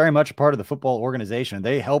 like they're very much a part of the football organization.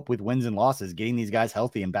 They help with wins and losses, getting these guys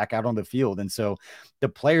healthy and back out on the field. And so the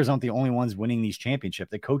players aren't the only ones winning these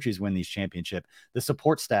championships. The coaches win these championships. The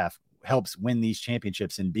support staff helps win these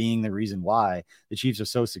championships and being the reason why the Chiefs are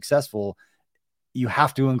so successful. You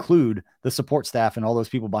have to include the support staff and all those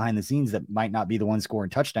people behind the scenes that might not be the ones scoring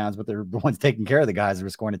touchdowns, but they're the ones taking care of the guys that are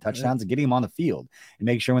scoring the touchdowns and getting them on the field and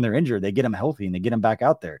make sure when they're injured, they get them healthy and they get them back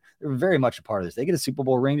out there. They're very much a part of this. They get a Super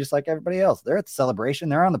Bowl ring just like everybody else. They're at the celebration.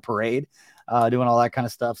 They're on the parade, doing all that kind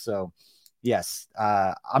of stuff. So yes,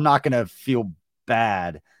 I'm not going to feel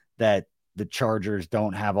bad that the Chargers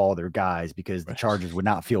don't have all their guys because the Chargers would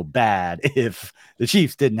not feel bad if the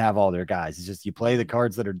Chiefs didn't have all their guys. It's just you play the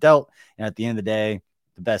cards that are dealt, and at the end of the day,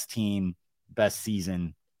 the best team, best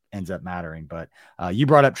season ends up mattering. But you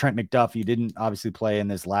brought up Trent McDuffie. You didn't obviously play in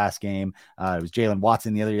this last game. It was Jalen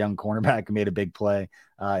Watson, the other young cornerback, who made a big play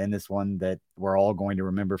in this one that we're all going to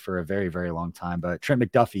remember for a very, very long time. But Trent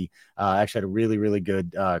McDuffie actually had a really, really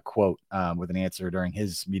good quote with an answer during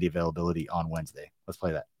his media availability on Wednesday. Let's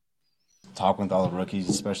play that. Talking with all the rookies,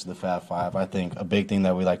 especially the Fab Five, I think a big thing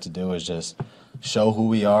that we like to do is just show who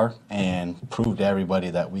we are and prove to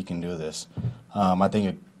everybody that we can do this. I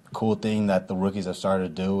think a cool thing that the rookies have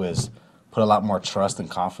started to do is put a lot more trust and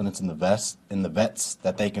confidence in the vets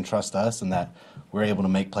that they can trust us and that we're able to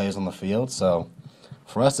make plays on the field. So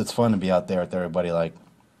for us, it's fun to be out there with everybody. Like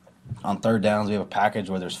on third downs, we have a package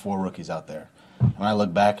where there's 4 rookies out there. When I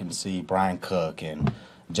look back and see Brian Cook and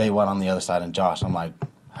Jay Watt on the other side and Josh, I'm like,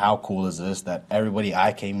 how cool is this that everybody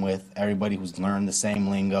I came with, everybody who's learned the same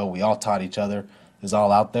lingo, we all taught each other, is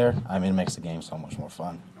all out there. I mean, it makes the game so much more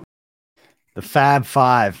fun. The Fab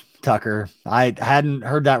Five, Tucker. I hadn't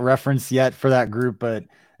heard that reference yet for that group, but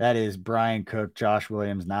that is Brian Cook, Josh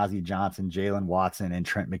Williams, Nazeeh Johnson, Jalen Watson, and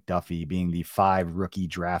Trent McDuffie being the 5 rookie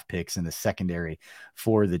draft picks in the secondary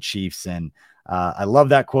for the Chiefs. And I love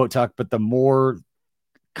that quote, Tuck, but the more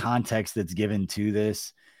context that's given to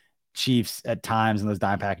this, Chiefs at times in those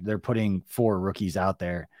dime packages, they're putting 4 rookies out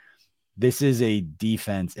there. This is a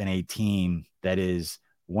defense and a team that is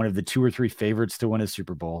one of the 2 or 3 favorites to win a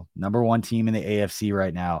Super Bowl, number 1 team in the AFC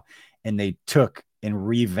right now. And they took and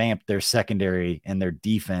revamped their secondary and their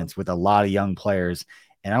defense with a lot of young players.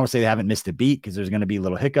 And I would say they haven't missed a beat because there's going to be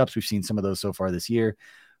little hiccups. We've seen some of those so far this year,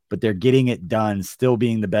 but they're getting it done, still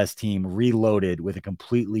being the best team, reloaded with a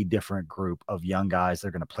completely different group of young guys.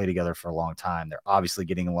 They're going to play together for a long time. They're obviously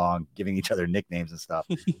getting along, giving each other nicknames and stuff.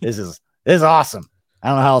 This is awesome. I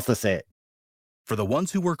don't know how else to say it. For the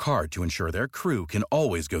ones who work hard to ensure their crew can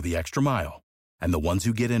always go the extra mile, and the ones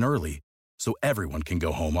who get in early so everyone can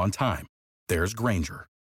go home on time, there's Grainger,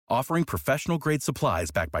 offering professional-grade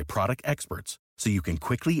supplies backed by product experts so you can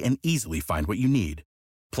quickly and easily find what you need.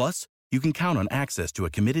 Plus, you can count on access to a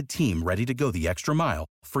committed team ready to go the extra mile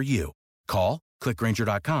for you. Call, click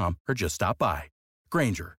Grainger.com, or just stop by.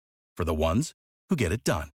 Grainger, for the ones who get it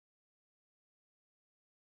done.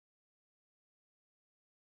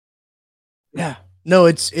 Yeah, no,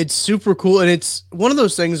 it's super cool. And it's one of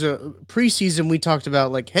those things, preseason we talked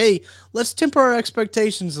about, like, hey, let's temper our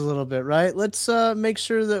expectations a little bit, right? Let's make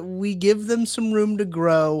sure that we give them some room to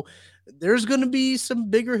grow. There's going to be some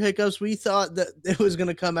bigger hiccups. We thought that it was going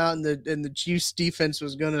to come out and the Chiefs defense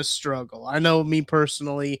was going to struggle. I know, me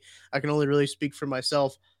personally, I can only really speak for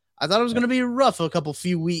myself. I thought it was going to be rough a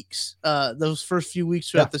few weeks, those first few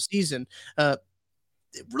weeks throughout the season.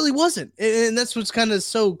 It really wasn't. And that's what's kind of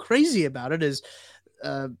so crazy about it is,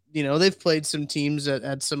 they've played some teams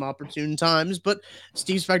at some opportune times, but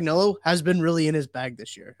Steve Spagnuolo has been really in his bag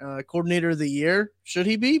this year. Coordinator of the year, should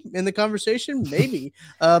he be in the conversation? Maybe.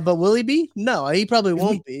 But will he be? No, he probably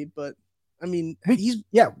won't be. But I mean, he's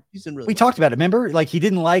in really. We talked about it. Remember, like he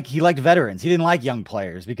liked veterans. He didn't like young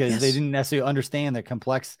players because they didn't necessarily understand the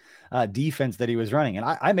complex defense that he was running. And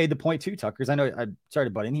I made the point too, Tucker, because I know I started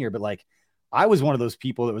to butt in here, but like, I was one of those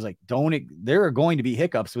people that was like, there are going to be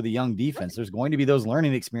hiccups with a young defense. There's going to be those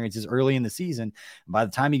learning experiences early in the season. By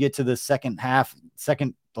the time you get to the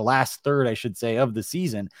the last third, I should say, of the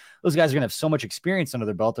season, those guys are going to have so much experience under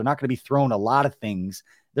their belt. They're not going to be thrown a lot of things.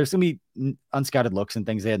 There's going to be unscouted looks and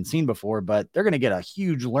things they hadn't seen before, but they're going to get a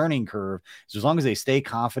huge learning curve. So as long as they stay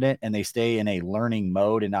confident and they stay in a learning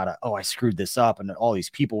mode and not I screwed this up and all these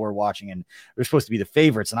people were watching and they're supposed to be the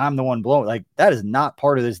favorites and I'm the one blowing. Like that is not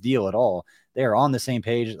part of this deal at all. They are on the same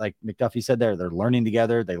page. Like McDuffie said they're learning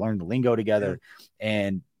together. They learn the lingo together.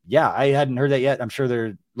 And I hadn't heard that yet. I'm sure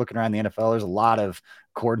they're looking around the NFL. There's a lot of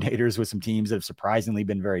coordinators with some teams that have surprisingly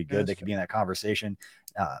been very good. They could be in that conversation.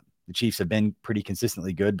 The Chiefs have been pretty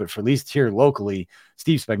consistently good, but for at least here locally,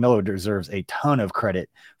 Steve Spagnuolo deserves a ton of credit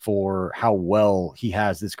for how well he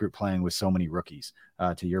has this group playing with so many rookies,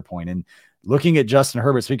 to your point. And looking at Justin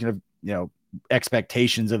Herbert, speaking of,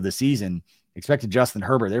 expectations of the season, expected Justin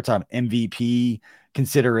Herbert, they're talking MVP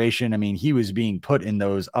consideration. I mean, he was being put in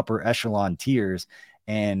those upper echelon tiers.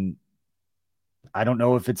 And I don't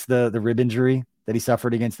know if it's the rib injury that he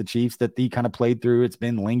suffered against the Chiefs that he kind of played through. It's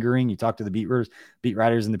been lingering. You talk to the beat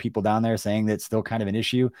writers and the people down there saying that's still kind of an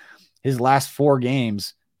issue. His last 4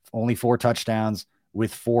 games, only 4 touchdowns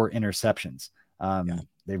with 4 interceptions.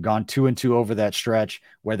 They've gone 2-2 over that stretch,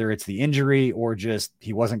 whether it's the injury or just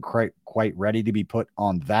he wasn't quite ready to be put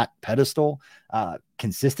on that pedestal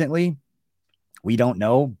consistently. We don't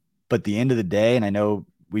know. But at the end of the day, and I know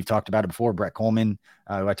we've talked about it before, Brett Coleman,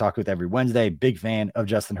 who I talk with every Wednesday, big fan of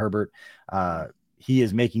Justin Herbert. He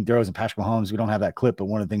is making throws, and Patrick Mahomes, we don't have that clip, but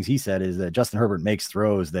one of the things he said is that Justin Herbert makes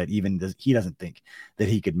throws that he doesn't think that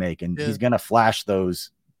he could make. And he's going to flash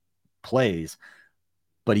those plays,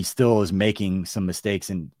 but he still is making some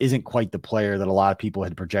mistakes and isn't quite the player that a lot of people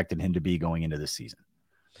had projected him to be going into this season.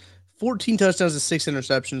 14 touchdowns and 6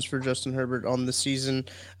 interceptions for Justin Herbert on the season.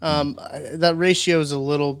 That ratio is a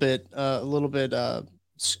little bit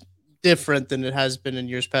different than it has been in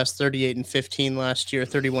years past. 38-15 last year,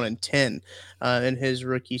 31-10 in his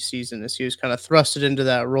rookie season as he was kind of thrusted into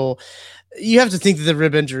that role. You have to think that the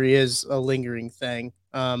rib injury is a lingering thing.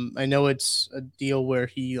 I know it's a deal where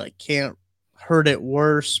he can't hurt it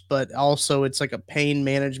worse, but also it's like a pain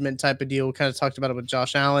management type of deal. We kind of talked about it with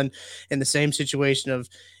Josh Allen in the same situation of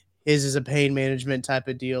his is a pain management type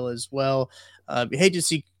of deal as well. You hate to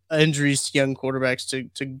see injuries to young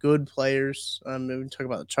quarterbacks to good players. We talk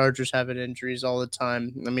about the Chargers having injuries all the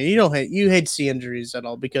time. I mean, you hate to see injuries at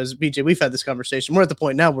all because BJ, we've had this conversation. We're at the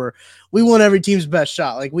point now where we want every team's best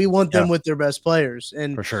shot. Like we want them with their best players,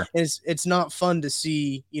 and for sure, it's not fun to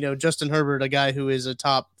see Justin Herbert, a guy who is a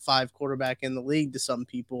top 5 quarterback in the league to some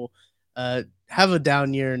people, have a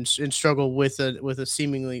down year and struggle with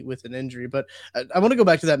an injury. But I want to go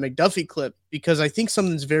back to that McDuffie clip because I think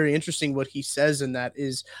something's very interesting. What he says in that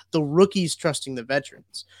is the rookies trusting the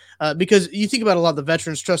veterans, because you think about a lot of the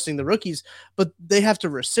veterans trusting the rookies, but they have to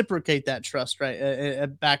reciprocate that trust, right,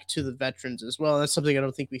 back to the veterans as well. And that's something I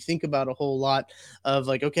don't think we think about a whole lot of,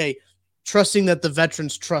 like, okay, trusting that the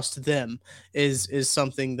veterans trust them is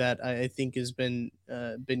something that I think has been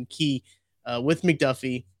key with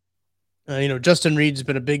McDuffie. Justin Reed's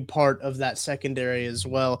been a big part of that secondary as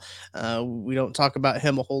well. We don't talk about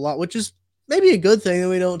him a whole lot, which is maybe a good thing that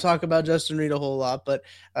we don't talk about Justin Reed a whole lot. But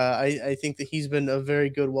I think that he's been a very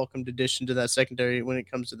good welcomed addition to that secondary when it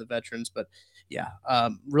comes to the veterans. But yeah,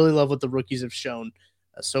 really love what the rookies have shown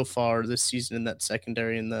so far this season in that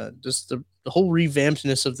secondary, and the whole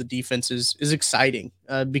revampedness of the defense is exciting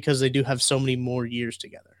because they do have so many more years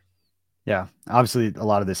together. Yeah, obviously a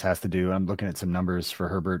lot of this has to do. I'm looking at some numbers for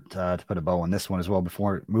Herbert to put a bow on this one as well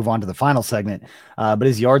before we move on to the final segment. But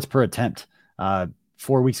his yards per attempt,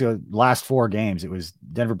 4 weeks ago, last 4 games, it was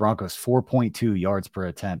Denver Broncos 4.2 yards per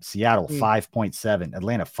attempt, Seattle 5.7,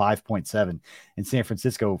 Atlanta 5.7, and San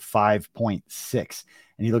Francisco 5.6.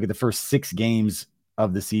 And you look at the first 6 games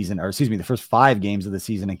of the season, or excuse me, the first 5 games of the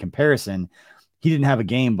season in comparison, he didn't have a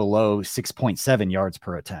game below 6.7 yards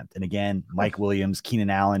per attempt. And again, Mike Williams, Keenan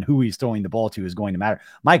Allen, who he's throwing the ball to is going to matter.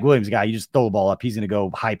 Mike Williams, guy, you just throw the ball up. He's going to go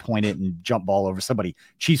high point it and jump ball over somebody.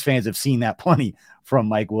 Chiefs fans have seen that plenty from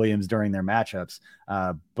Mike Williams during their matchups.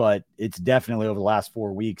 But it's definitely over the last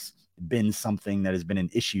 4 weeks been something that has been an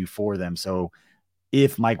issue for them. So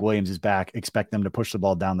if Mike Williams is back, expect them to push the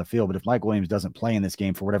ball down the field. But if Mike Williams doesn't play in this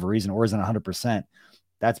game for whatever reason or isn't 100%,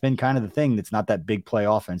 that's been kind of the thing. That's not that big play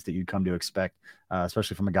offense that you'd come to expect,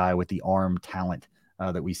 especially from a guy with the arm talent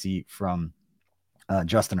that we see from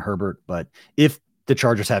Justin Herbert. But if the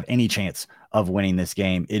Chargers have any chance of winning this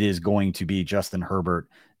game, it is going to be Justin Herbert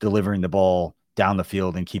delivering the ball down the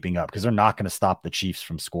field and keeping up, because they're not going to stop the Chiefs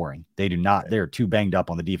from scoring. They do not. They're too banged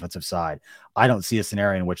up on the defensive side. I don't see a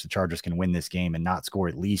scenario in which the Chargers can win this game and not score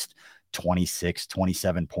at least 26,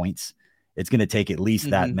 27 points. It's going to take at least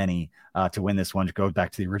that many to win this one. To go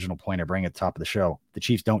back to the original point I bring at the top of the show, the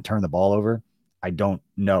Chiefs don't turn the ball over. I don't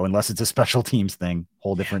know, unless it's a special teams thing,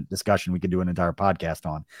 whole different discussion we could do an entire podcast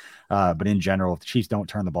on. But in general, if the Chiefs don't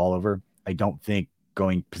turn the ball over, I don't think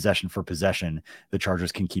going possession for possession, the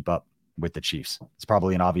Chargers can keep up with the Chiefs. It's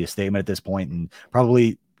probably an obvious statement at this point and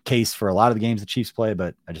probably case for a lot of the games the Chiefs play,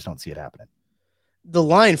 but I just don't see it happening. The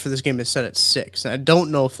line for this game is set at 6. And I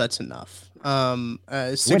don't know if that's enough.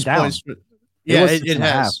 6 points. Yeah, it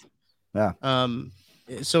has. Yeah.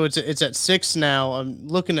 So it's at 6 now. I'm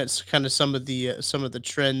looking at kind of some of the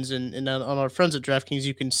trends, and on our friends at DraftKings,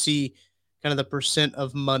 you can see kind of the percent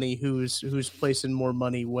of money who's placing more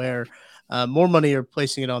money where. More money are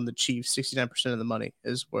placing it on the Chiefs. 69% of the money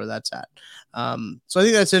is where that's at. So I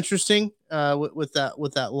think that's interesting with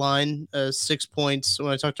that line. 6 points.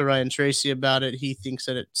 When I talked to Ryan Tracy about it, he thinks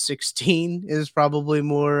that at 16 is probably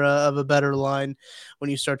more of a better line when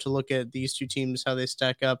you start to look at these two teams, how they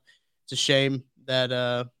stack up. It's a shame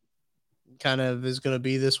that kind of is going to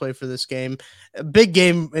be this way for this game. A big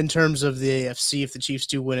game in terms of the AFC. If the Chiefs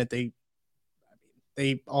do win it,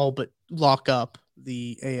 they all but lock up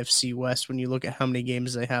the AFC West. When you look at how many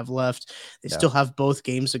games they have left, they still have both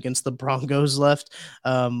games against the Broncos left,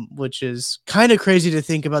 which is kind of crazy to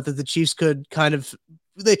think about, that the Chiefs could kind of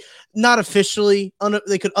they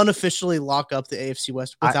could unofficially lock up the AFC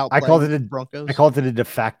West without I called it Broncos. I called it a de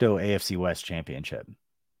facto AFC West championship.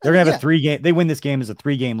 They're gonna have a 3-game. They win this game as a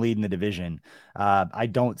 3-game lead in the division. I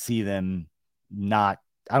don't see them not.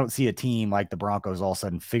 I don't see a team like the Broncos all of a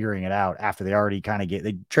sudden figuring it out after they already kind of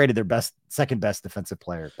they traded their second best defensive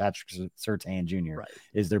player. Patrick Surtain Jr.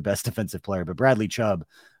 Is their best defensive player, but Bradley Chubb,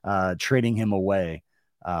 trading him away,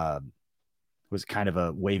 was kind of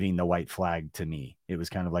a waving the white flag to me. It was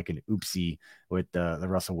kind of like an oopsie with the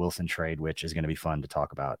Russell Wilson trade, which is going to be fun to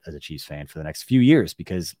talk about as a Chiefs fan for the next few years,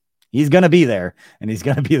 because he's going to be there and he's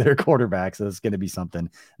going to be their quarterback. So it's going to be something.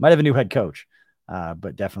 Might have a new head coach.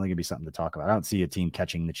 But definitely going to be something to talk about. I don't see a team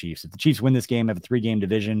catching the Chiefs. If the Chiefs win this game, have a 3-game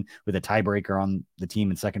division with a tiebreaker on the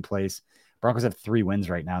team in second place. Broncos have 3 wins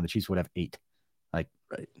right now. The Chiefs would have 8. I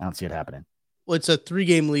don't see it happening. Well, it's a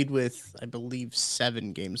 3-game lead with, I believe,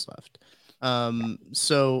 7 games left.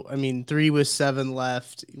 So, I mean, 3 with 7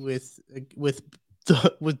 left with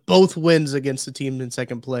with both wins against the team in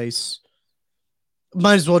second place.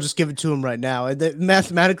 Might as well just give it to them right now. And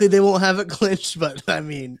mathematically, they won't have it clinched, but I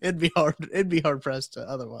mean, it'd be hard pressed to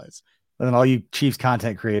otherwise. And all you Chiefs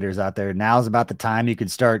content creators out there, now's about the time you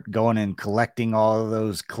could start going and collecting all of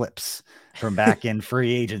those clips from back in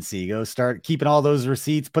free agency. Go start keeping all those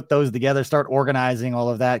receipts, put those together, start organizing all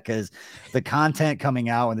of that, because the content coming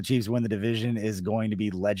out when the Chiefs win the division is going to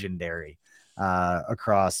be legendary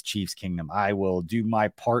across Chiefs Kingdom. I will do my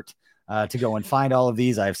part to go and find all of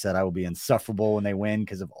these. I've said I will be insufferable when they win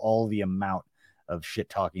because of all the amount of shit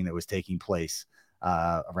talking that was taking place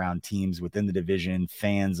around teams within the division,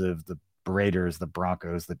 fans of the Raiders, the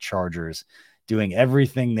Broncos, the Chargers, doing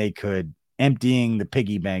everything they could, emptying the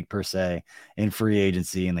piggy bank per se in free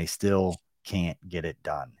agency, and they still can't get it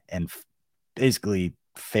done, and basically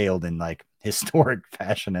failed in like historic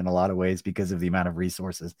fashion in a lot of ways because of the amount of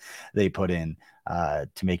resources they put in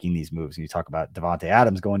to making these moves. And you talk about Devontae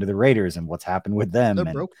Adams going to the Raiders and what's happened with them.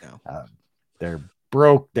 They're broke now. They're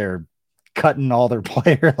broke. They're cutting all their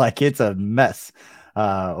player. Like it's a mess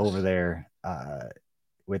over there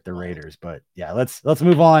with the Raiders. But yeah, let's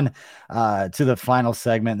move on to the final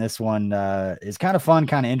segment. This one is kind of fun,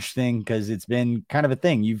 kind of interesting because it's been kind of a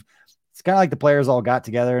thing. It's kind of like the players all got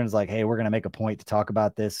together and it's like, hey, we're going to make a point to talk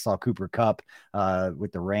about this. Saw Cooper Kupp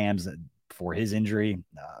with the Rams for his injury,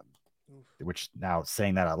 which now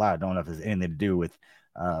saying that out loud, I don't know if there's anything to do with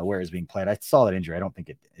where it's being played. I saw that injury. I don't think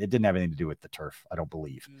it didn't have anything to do with the turf. I don't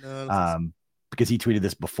believe. No, because he tweeted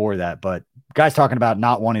this before that, but guys talking about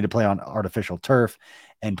not wanting to play on artificial turf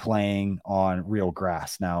and playing on real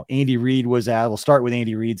grass. Now, Andy Reid was at, we'll start with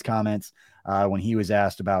Andy Reid's comments when he was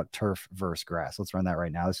asked about turf versus grass. Let's run that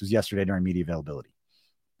right now. This was yesterday during media availability.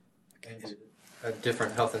 It's a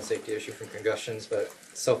different health and safety issue from concussions, but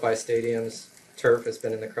SoFi Stadium's turf has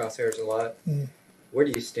been in the crosshairs a lot. Where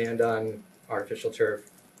do you stand on artificial turf,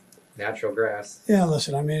 natural grass? Yeah,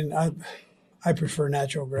 listen, I mean, I prefer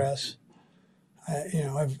natural grass.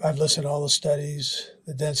 I've listened to all the studies,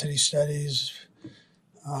 the density studies.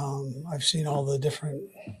 I've seen all the different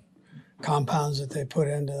compounds that they put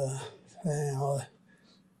into.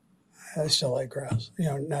 I still like grass,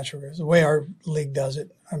 natural grass. The way our league does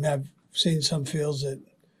it. I mean, I've seen some fields that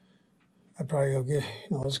I'd probably go get.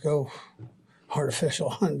 Let's go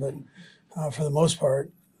artificial on, but for the most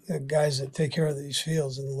part, the guys that take care of these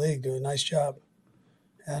fields in the league do a nice job,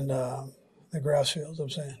 and the grass fields, I'm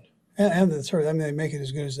saying. And the turf. I mean, they make it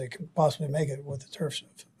as good as they can possibly make it with the turf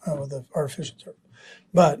stuff, with the artificial turf.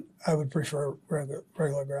 But I would prefer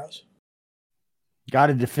regular grass. Got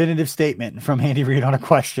a definitive statement from Andy Reid on a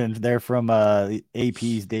question there from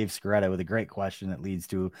AP's Dave Scaretta with a great question that leads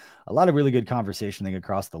to a lot of really good conversation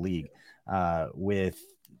across the league with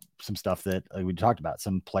some stuff that we talked about.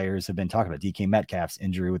 Some players have been talking about DK Metcalf's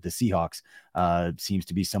injury with the Seahawks seems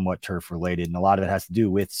to be somewhat turf related. And a lot of it has to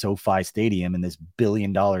do with SoFi Stadium and this $1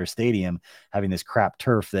 billion stadium having this crap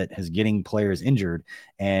turf that is getting players injured.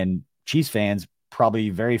 And Chiefs fans probably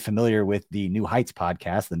very familiar with the New Heights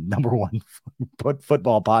podcast, the number one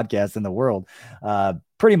football podcast in the world.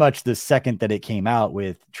 Pretty much the second that it came out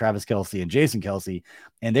with Travis Kelce and Jason Kelce,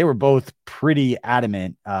 and they were both pretty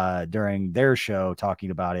adamant during their show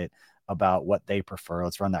talking about it, about what they prefer.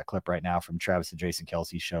 Let's run that clip right now from Travis and Jason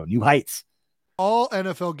Kelce's show, New Heights. All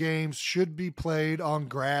NFL games should be played on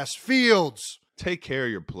grass fields. Take care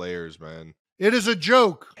of your players, man. It is a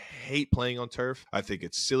joke. I hate playing on turf. I think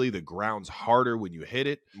it's silly. The ground's harder when you hit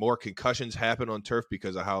it. More concussions happen on turf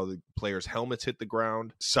because of how the players' helmets hit the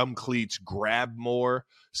ground. Some cleats grab more.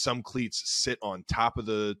 Some cleats sit on top of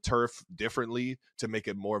the turf differently to make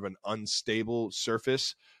it more of an unstable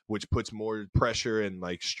surface, which puts more pressure and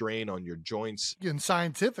strain on your joints. Getting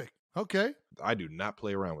scientific. Okay. I do not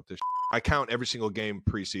play around with this. I count every single game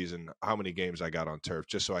preseason, how many games I got on turf,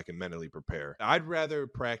 just so I can mentally prepare. I'd rather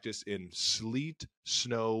practice in sleet,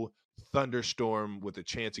 snow, thunderstorm with a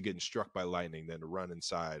chance of getting struck by lightning than to run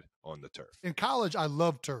inside on the turf. In college, I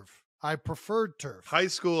loved turf. I preferred turf. High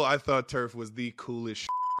school, I thought turf was the coolest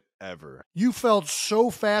ever. You felt so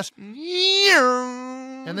fast.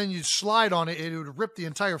 And then you'd slide on it, and it would rip the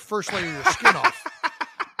entire first layer of your skin off.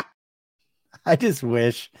 I just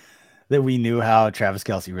wish that we knew how Travis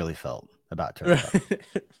Kelce really felt about turf.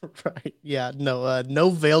 Right. Yeah. No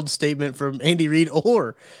veiled statement from Andy Reid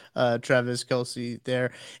or Travis Kelce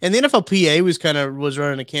there. And the NFLPA was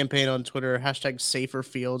running a campaign on Twitter,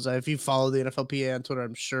 #SaferFields. If you follow the NFLPA on Twitter,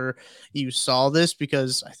 I'm sure you saw this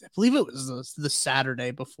because I believe it was the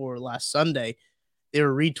Saturday before last Sunday. They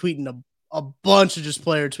were retweeting a bunch of just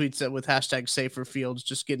player tweets that with #SaferFields,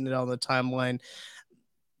 just getting it on the timeline.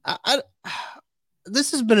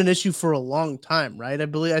 this has been an issue for a long time, right? I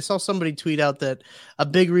believe I saw somebody tweet out that a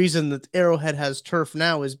big reason that Arrowhead has turf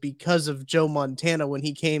now is because of Joe Montana when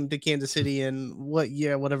he came to Kansas City in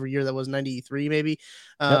whatever year that was, 93 maybe.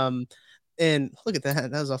 And look at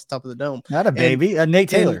that. That was off the top of the dome. Not a baby. Nate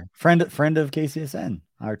Taylor, friend of KCSN.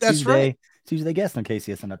 Our Tuesday guest on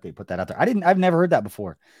KCSN Update put that out there. I've never heard that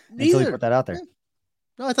before until he put that out there.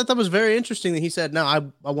 No, I thought that was very interesting that he said, no, I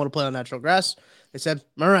want to play on natural grass. They said,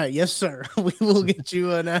 all right, yes, sir. We will get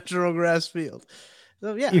you a natural grass field.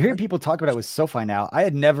 So, yeah. You hear people talk about it with SoFi now.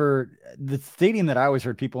 The stadium that I always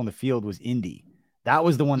heard people in the field was Indy. That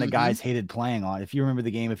was the one that guys hated playing on. If you remember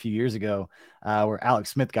the game a few years ago where Alex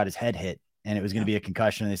Smith got his head hit and it was going to be a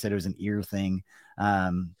concussion. And they said it was an ear thing,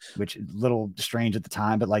 which is a little strange at the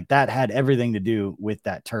time, but like that had everything to do with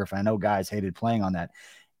that turf. I know guys hated playing on that.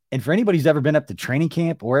 And for anybody who's ever been up to training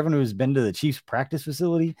camp or everyone who's been to the Chiefs practice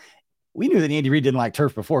facility, we knew that Andy Reid didn't like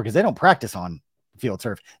turf before because they don't practice on field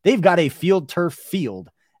turf. They've got a field turf field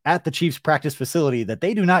at the Chiefs practice facility that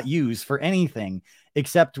they do not use for anything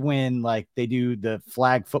except when like they do the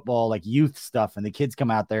flag football, like youth stuff, and the kids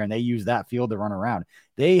come out there and they use that field to run around.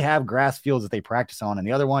 They have grass fields that they practice on, and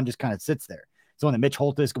the other one just kind of sits there. So when the Mitch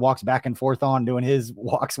Holtis walks back and forth on doing his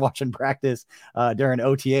walks, watching practice during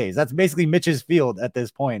OTAs, that's basically Mitch's field at this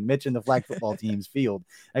point. Mitch and the flag football team's field.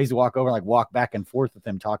 I used to walk over and like walk back and forth with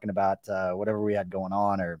him talking about whatever we had going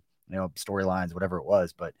on or, storylines, whatever it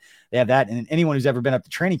was. But they have that. And anyone who's ever been up to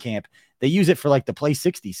training camp, they use it for like the Play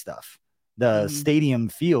 60 stuff. The stadium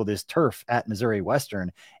field is turf at Missouri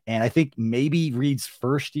Western. And I think maybe Reed's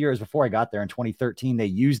first year, as before I got there in 2013, they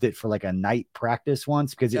used it for like a night practice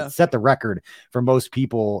once because it set the record for most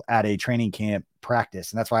people at a training camp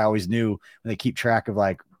practice. And that's why I always knew when they keep track of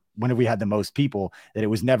like, when have we had the most people, that it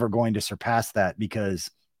was never going to surpass that because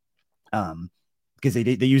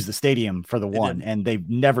they used the stadium for the one and they've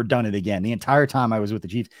never done it again. The entire time I was with the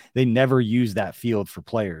Chiefs, they never used that field for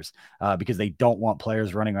players because they don't want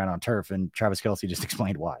players running around on turf. And Travis Kelce just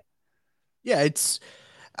explained why. Yeah, it's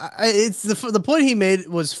the point he made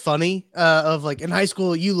was funny of like in high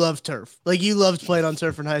school, you loved turf. Like you loved playing on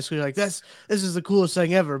turf in high school. You're like, this is the coolest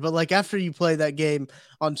thing ever. But like after you play that game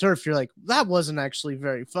on turf, you're like, that wasn't actually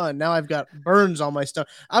very fun. Now I've got burns on my stuff.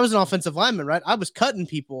 I was an offensive lineman, right? I was cutting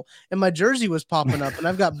people and my jersey was popping up and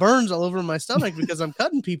I've got burns all over my stomach because I'm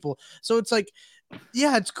cutting people. So it's like,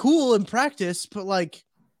 yeah, it's cool in practice, but like,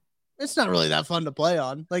 it's not really that fun to play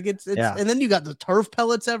on. Like and then you got the turf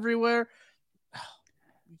pellets everywhere.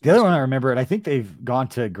 The other one I remember, and I think they've gone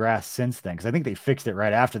to grass since then, because I think they fixed it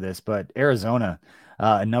right after this, but Arizona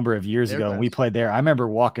a number of years ago, when we played there, I remember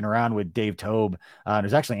walking around with Dave Tobe. It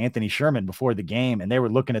was actually Anthony Sherman before the game, and they were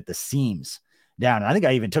looking at the seams down. And I think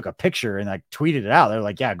I even took a picture and like tweeted it out. They were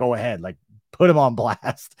like, yeah, go ahead. Like put them on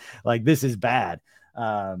blast. Like this is bad.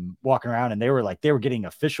 Walking around, and they were getting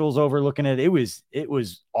officials over looking at it. It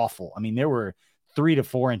was awful. I mean, there were 3 to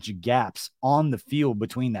 4 inch gaps on the field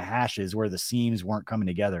between the hashes where the seams weren't coming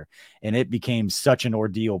together. And it became such an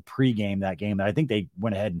ordeal pregame that game that I think they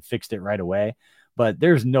went ahead and fixed it right away. But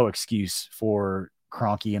there's no excuse for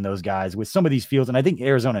Kroenke and those guys with some of these fields. And I think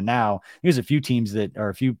Arizona now, there's a few teams that are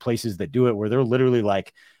a few places that do it where they're literally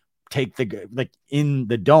like, in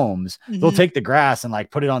the domes, they'll take the grass and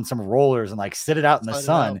like put it on some rollers and like sit it out in the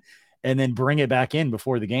sun and then bring it back in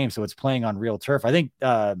before the game. So it's playing on real turf. I think,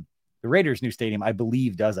 the Raiders' new stadium, I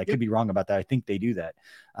believe, does. I could be wrong about that. I think they do that.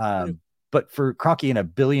 But for Kroenke in a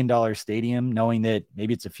 $1 billion stadium, knowing that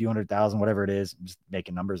maybe it's a few 100,000, whatever it is, I'm just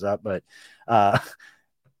making numbers up, but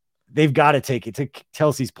they've got to take it. To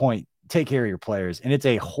Kelsey's point, take care of your players. And it's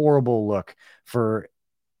a horrible look for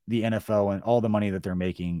the NFL and all the money that they're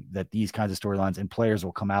making, that these kinds of storylines and players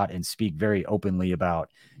will come out and speak very openly about,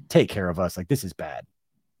 take care of us. Like, this is bad.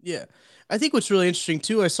 Yeah. I think what's really interesting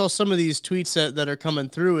too, I saw some of these tweets that are coming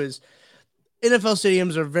through is NFL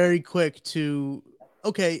stadiums are very quick to,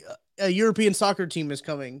 okay, a European soccer team is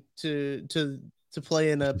coming to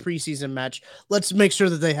play in a preseason match. Let's make sure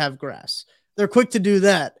that they have grass. They're quick to do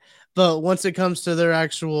that. But once it comes to their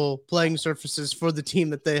actual playing surfaces for the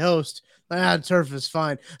team that they host, turf is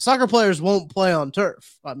fine. Soccer players won't play on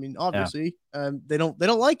turf. I mean, obviously, they don't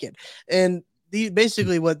like it. And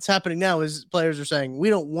basically what's happening now is players are saying, we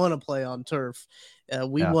don't want to play on turf.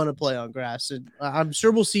 We want to play on grass. And I'm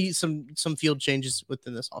sure we'll see some field changes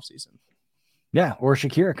within this offseason. Yeah. Or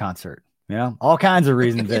Shakira concert, all kinds of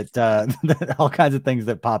reasons that all kinds of things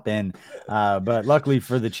that pop in. But luckily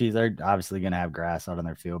for the Chiefs, they're obviously going to have grass out on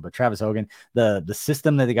their field. But Travis Hogan, the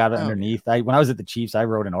system that they got underneath, when I was at the Chiefs, I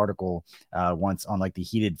wrote an article once on like the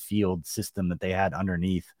heated field system that they had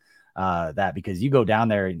underneath that, because you go down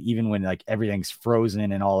there and even when like everything's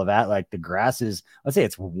frozen and all of that, like the grass is, let's say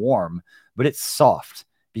it's warm, but it's soft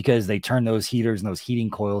because they turn those heaters and those heating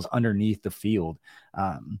coils underneath the field.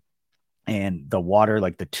 And the water,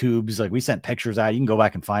 like the tubes, like we sent pictures out. You can go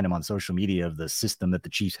back and find them on social media of the system that the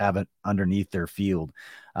Chiefs have underneath their field.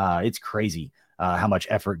 It's crazy how much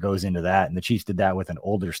effort goes into that. And the Chiefs did that with an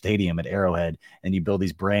older stadium at Arrowhead, and you build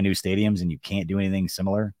these brand new stadiums and you can't do anything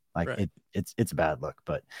similar. Like Right. It's a bad look.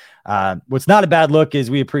 But what's not a bad look is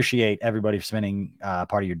we appreciate everybody for spending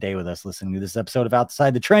part of your day with us listening to this episode of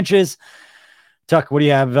Outside the Trenches. Tuck, what do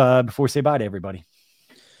you have before we say bye to everybody?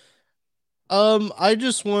 I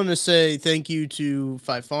just want to say thank you to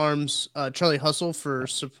Five Farms, Charlie Hustle for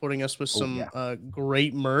supporting us with some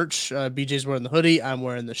great merch. BJ's wearing the hoodie. I'm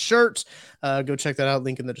wearing the shirt. Go check that out.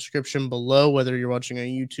 Link in the description below, whether you're watching on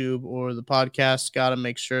YouTube or the podcast. Got to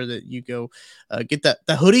make sure that you go get that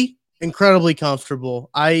hoodie. Incredibly comfortable.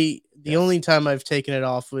 The only time I've taken it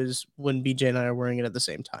off was when BJ and I are wearing it at the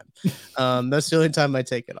same time. That's the only time I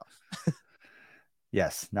take it off.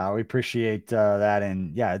 Yes. No, we appreciate that.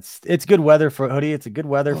 And yeah, it's good weather for a hoodie. It's a good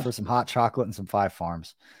weather for some hot chocolate and some Five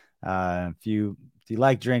Farms. If you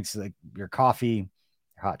like drinks, like your coffee,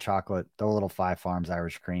 your hot chocolate, throw a little Five Farms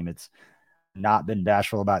Irish cream. It's not been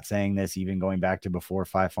bashful about saying this, even going back to before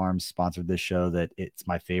Five Farms sponsored this show, that it's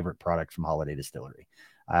my favorite product from Holiday Distillery.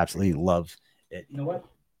 I absolutely love it. You know what?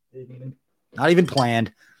 Not even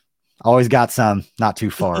planned. Always got some not too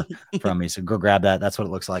far from me. So go grab that. That's what it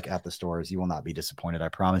looks like at the stores. You will not be disappointed, I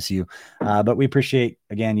promise you. But we appreciate,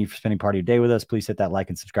 again, you for spending part of your day with us. Please hit that like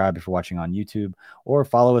and subscribe if you're watching on YouTube, or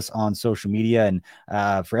follow us on social media.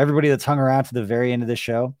 And for everybody that's hung around to the very end of the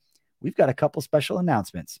show, we've got a couple special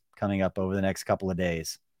announcements coming up over the next couple of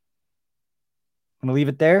days. I'm going to leave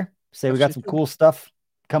it there. Say we got some cool stuff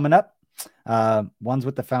coming up. One's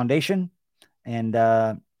with the foundation,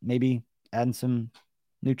 and maybe adding some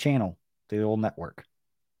new channel to the old network.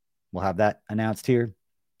 We'll have that announced here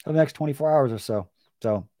over the next 24 hours or so.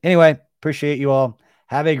 So anyway, appreciate you all.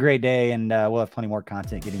 Have a great day, and we'll have plenty more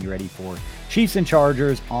content getting you ready for Chiefs and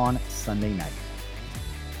Chargers on Sunday night.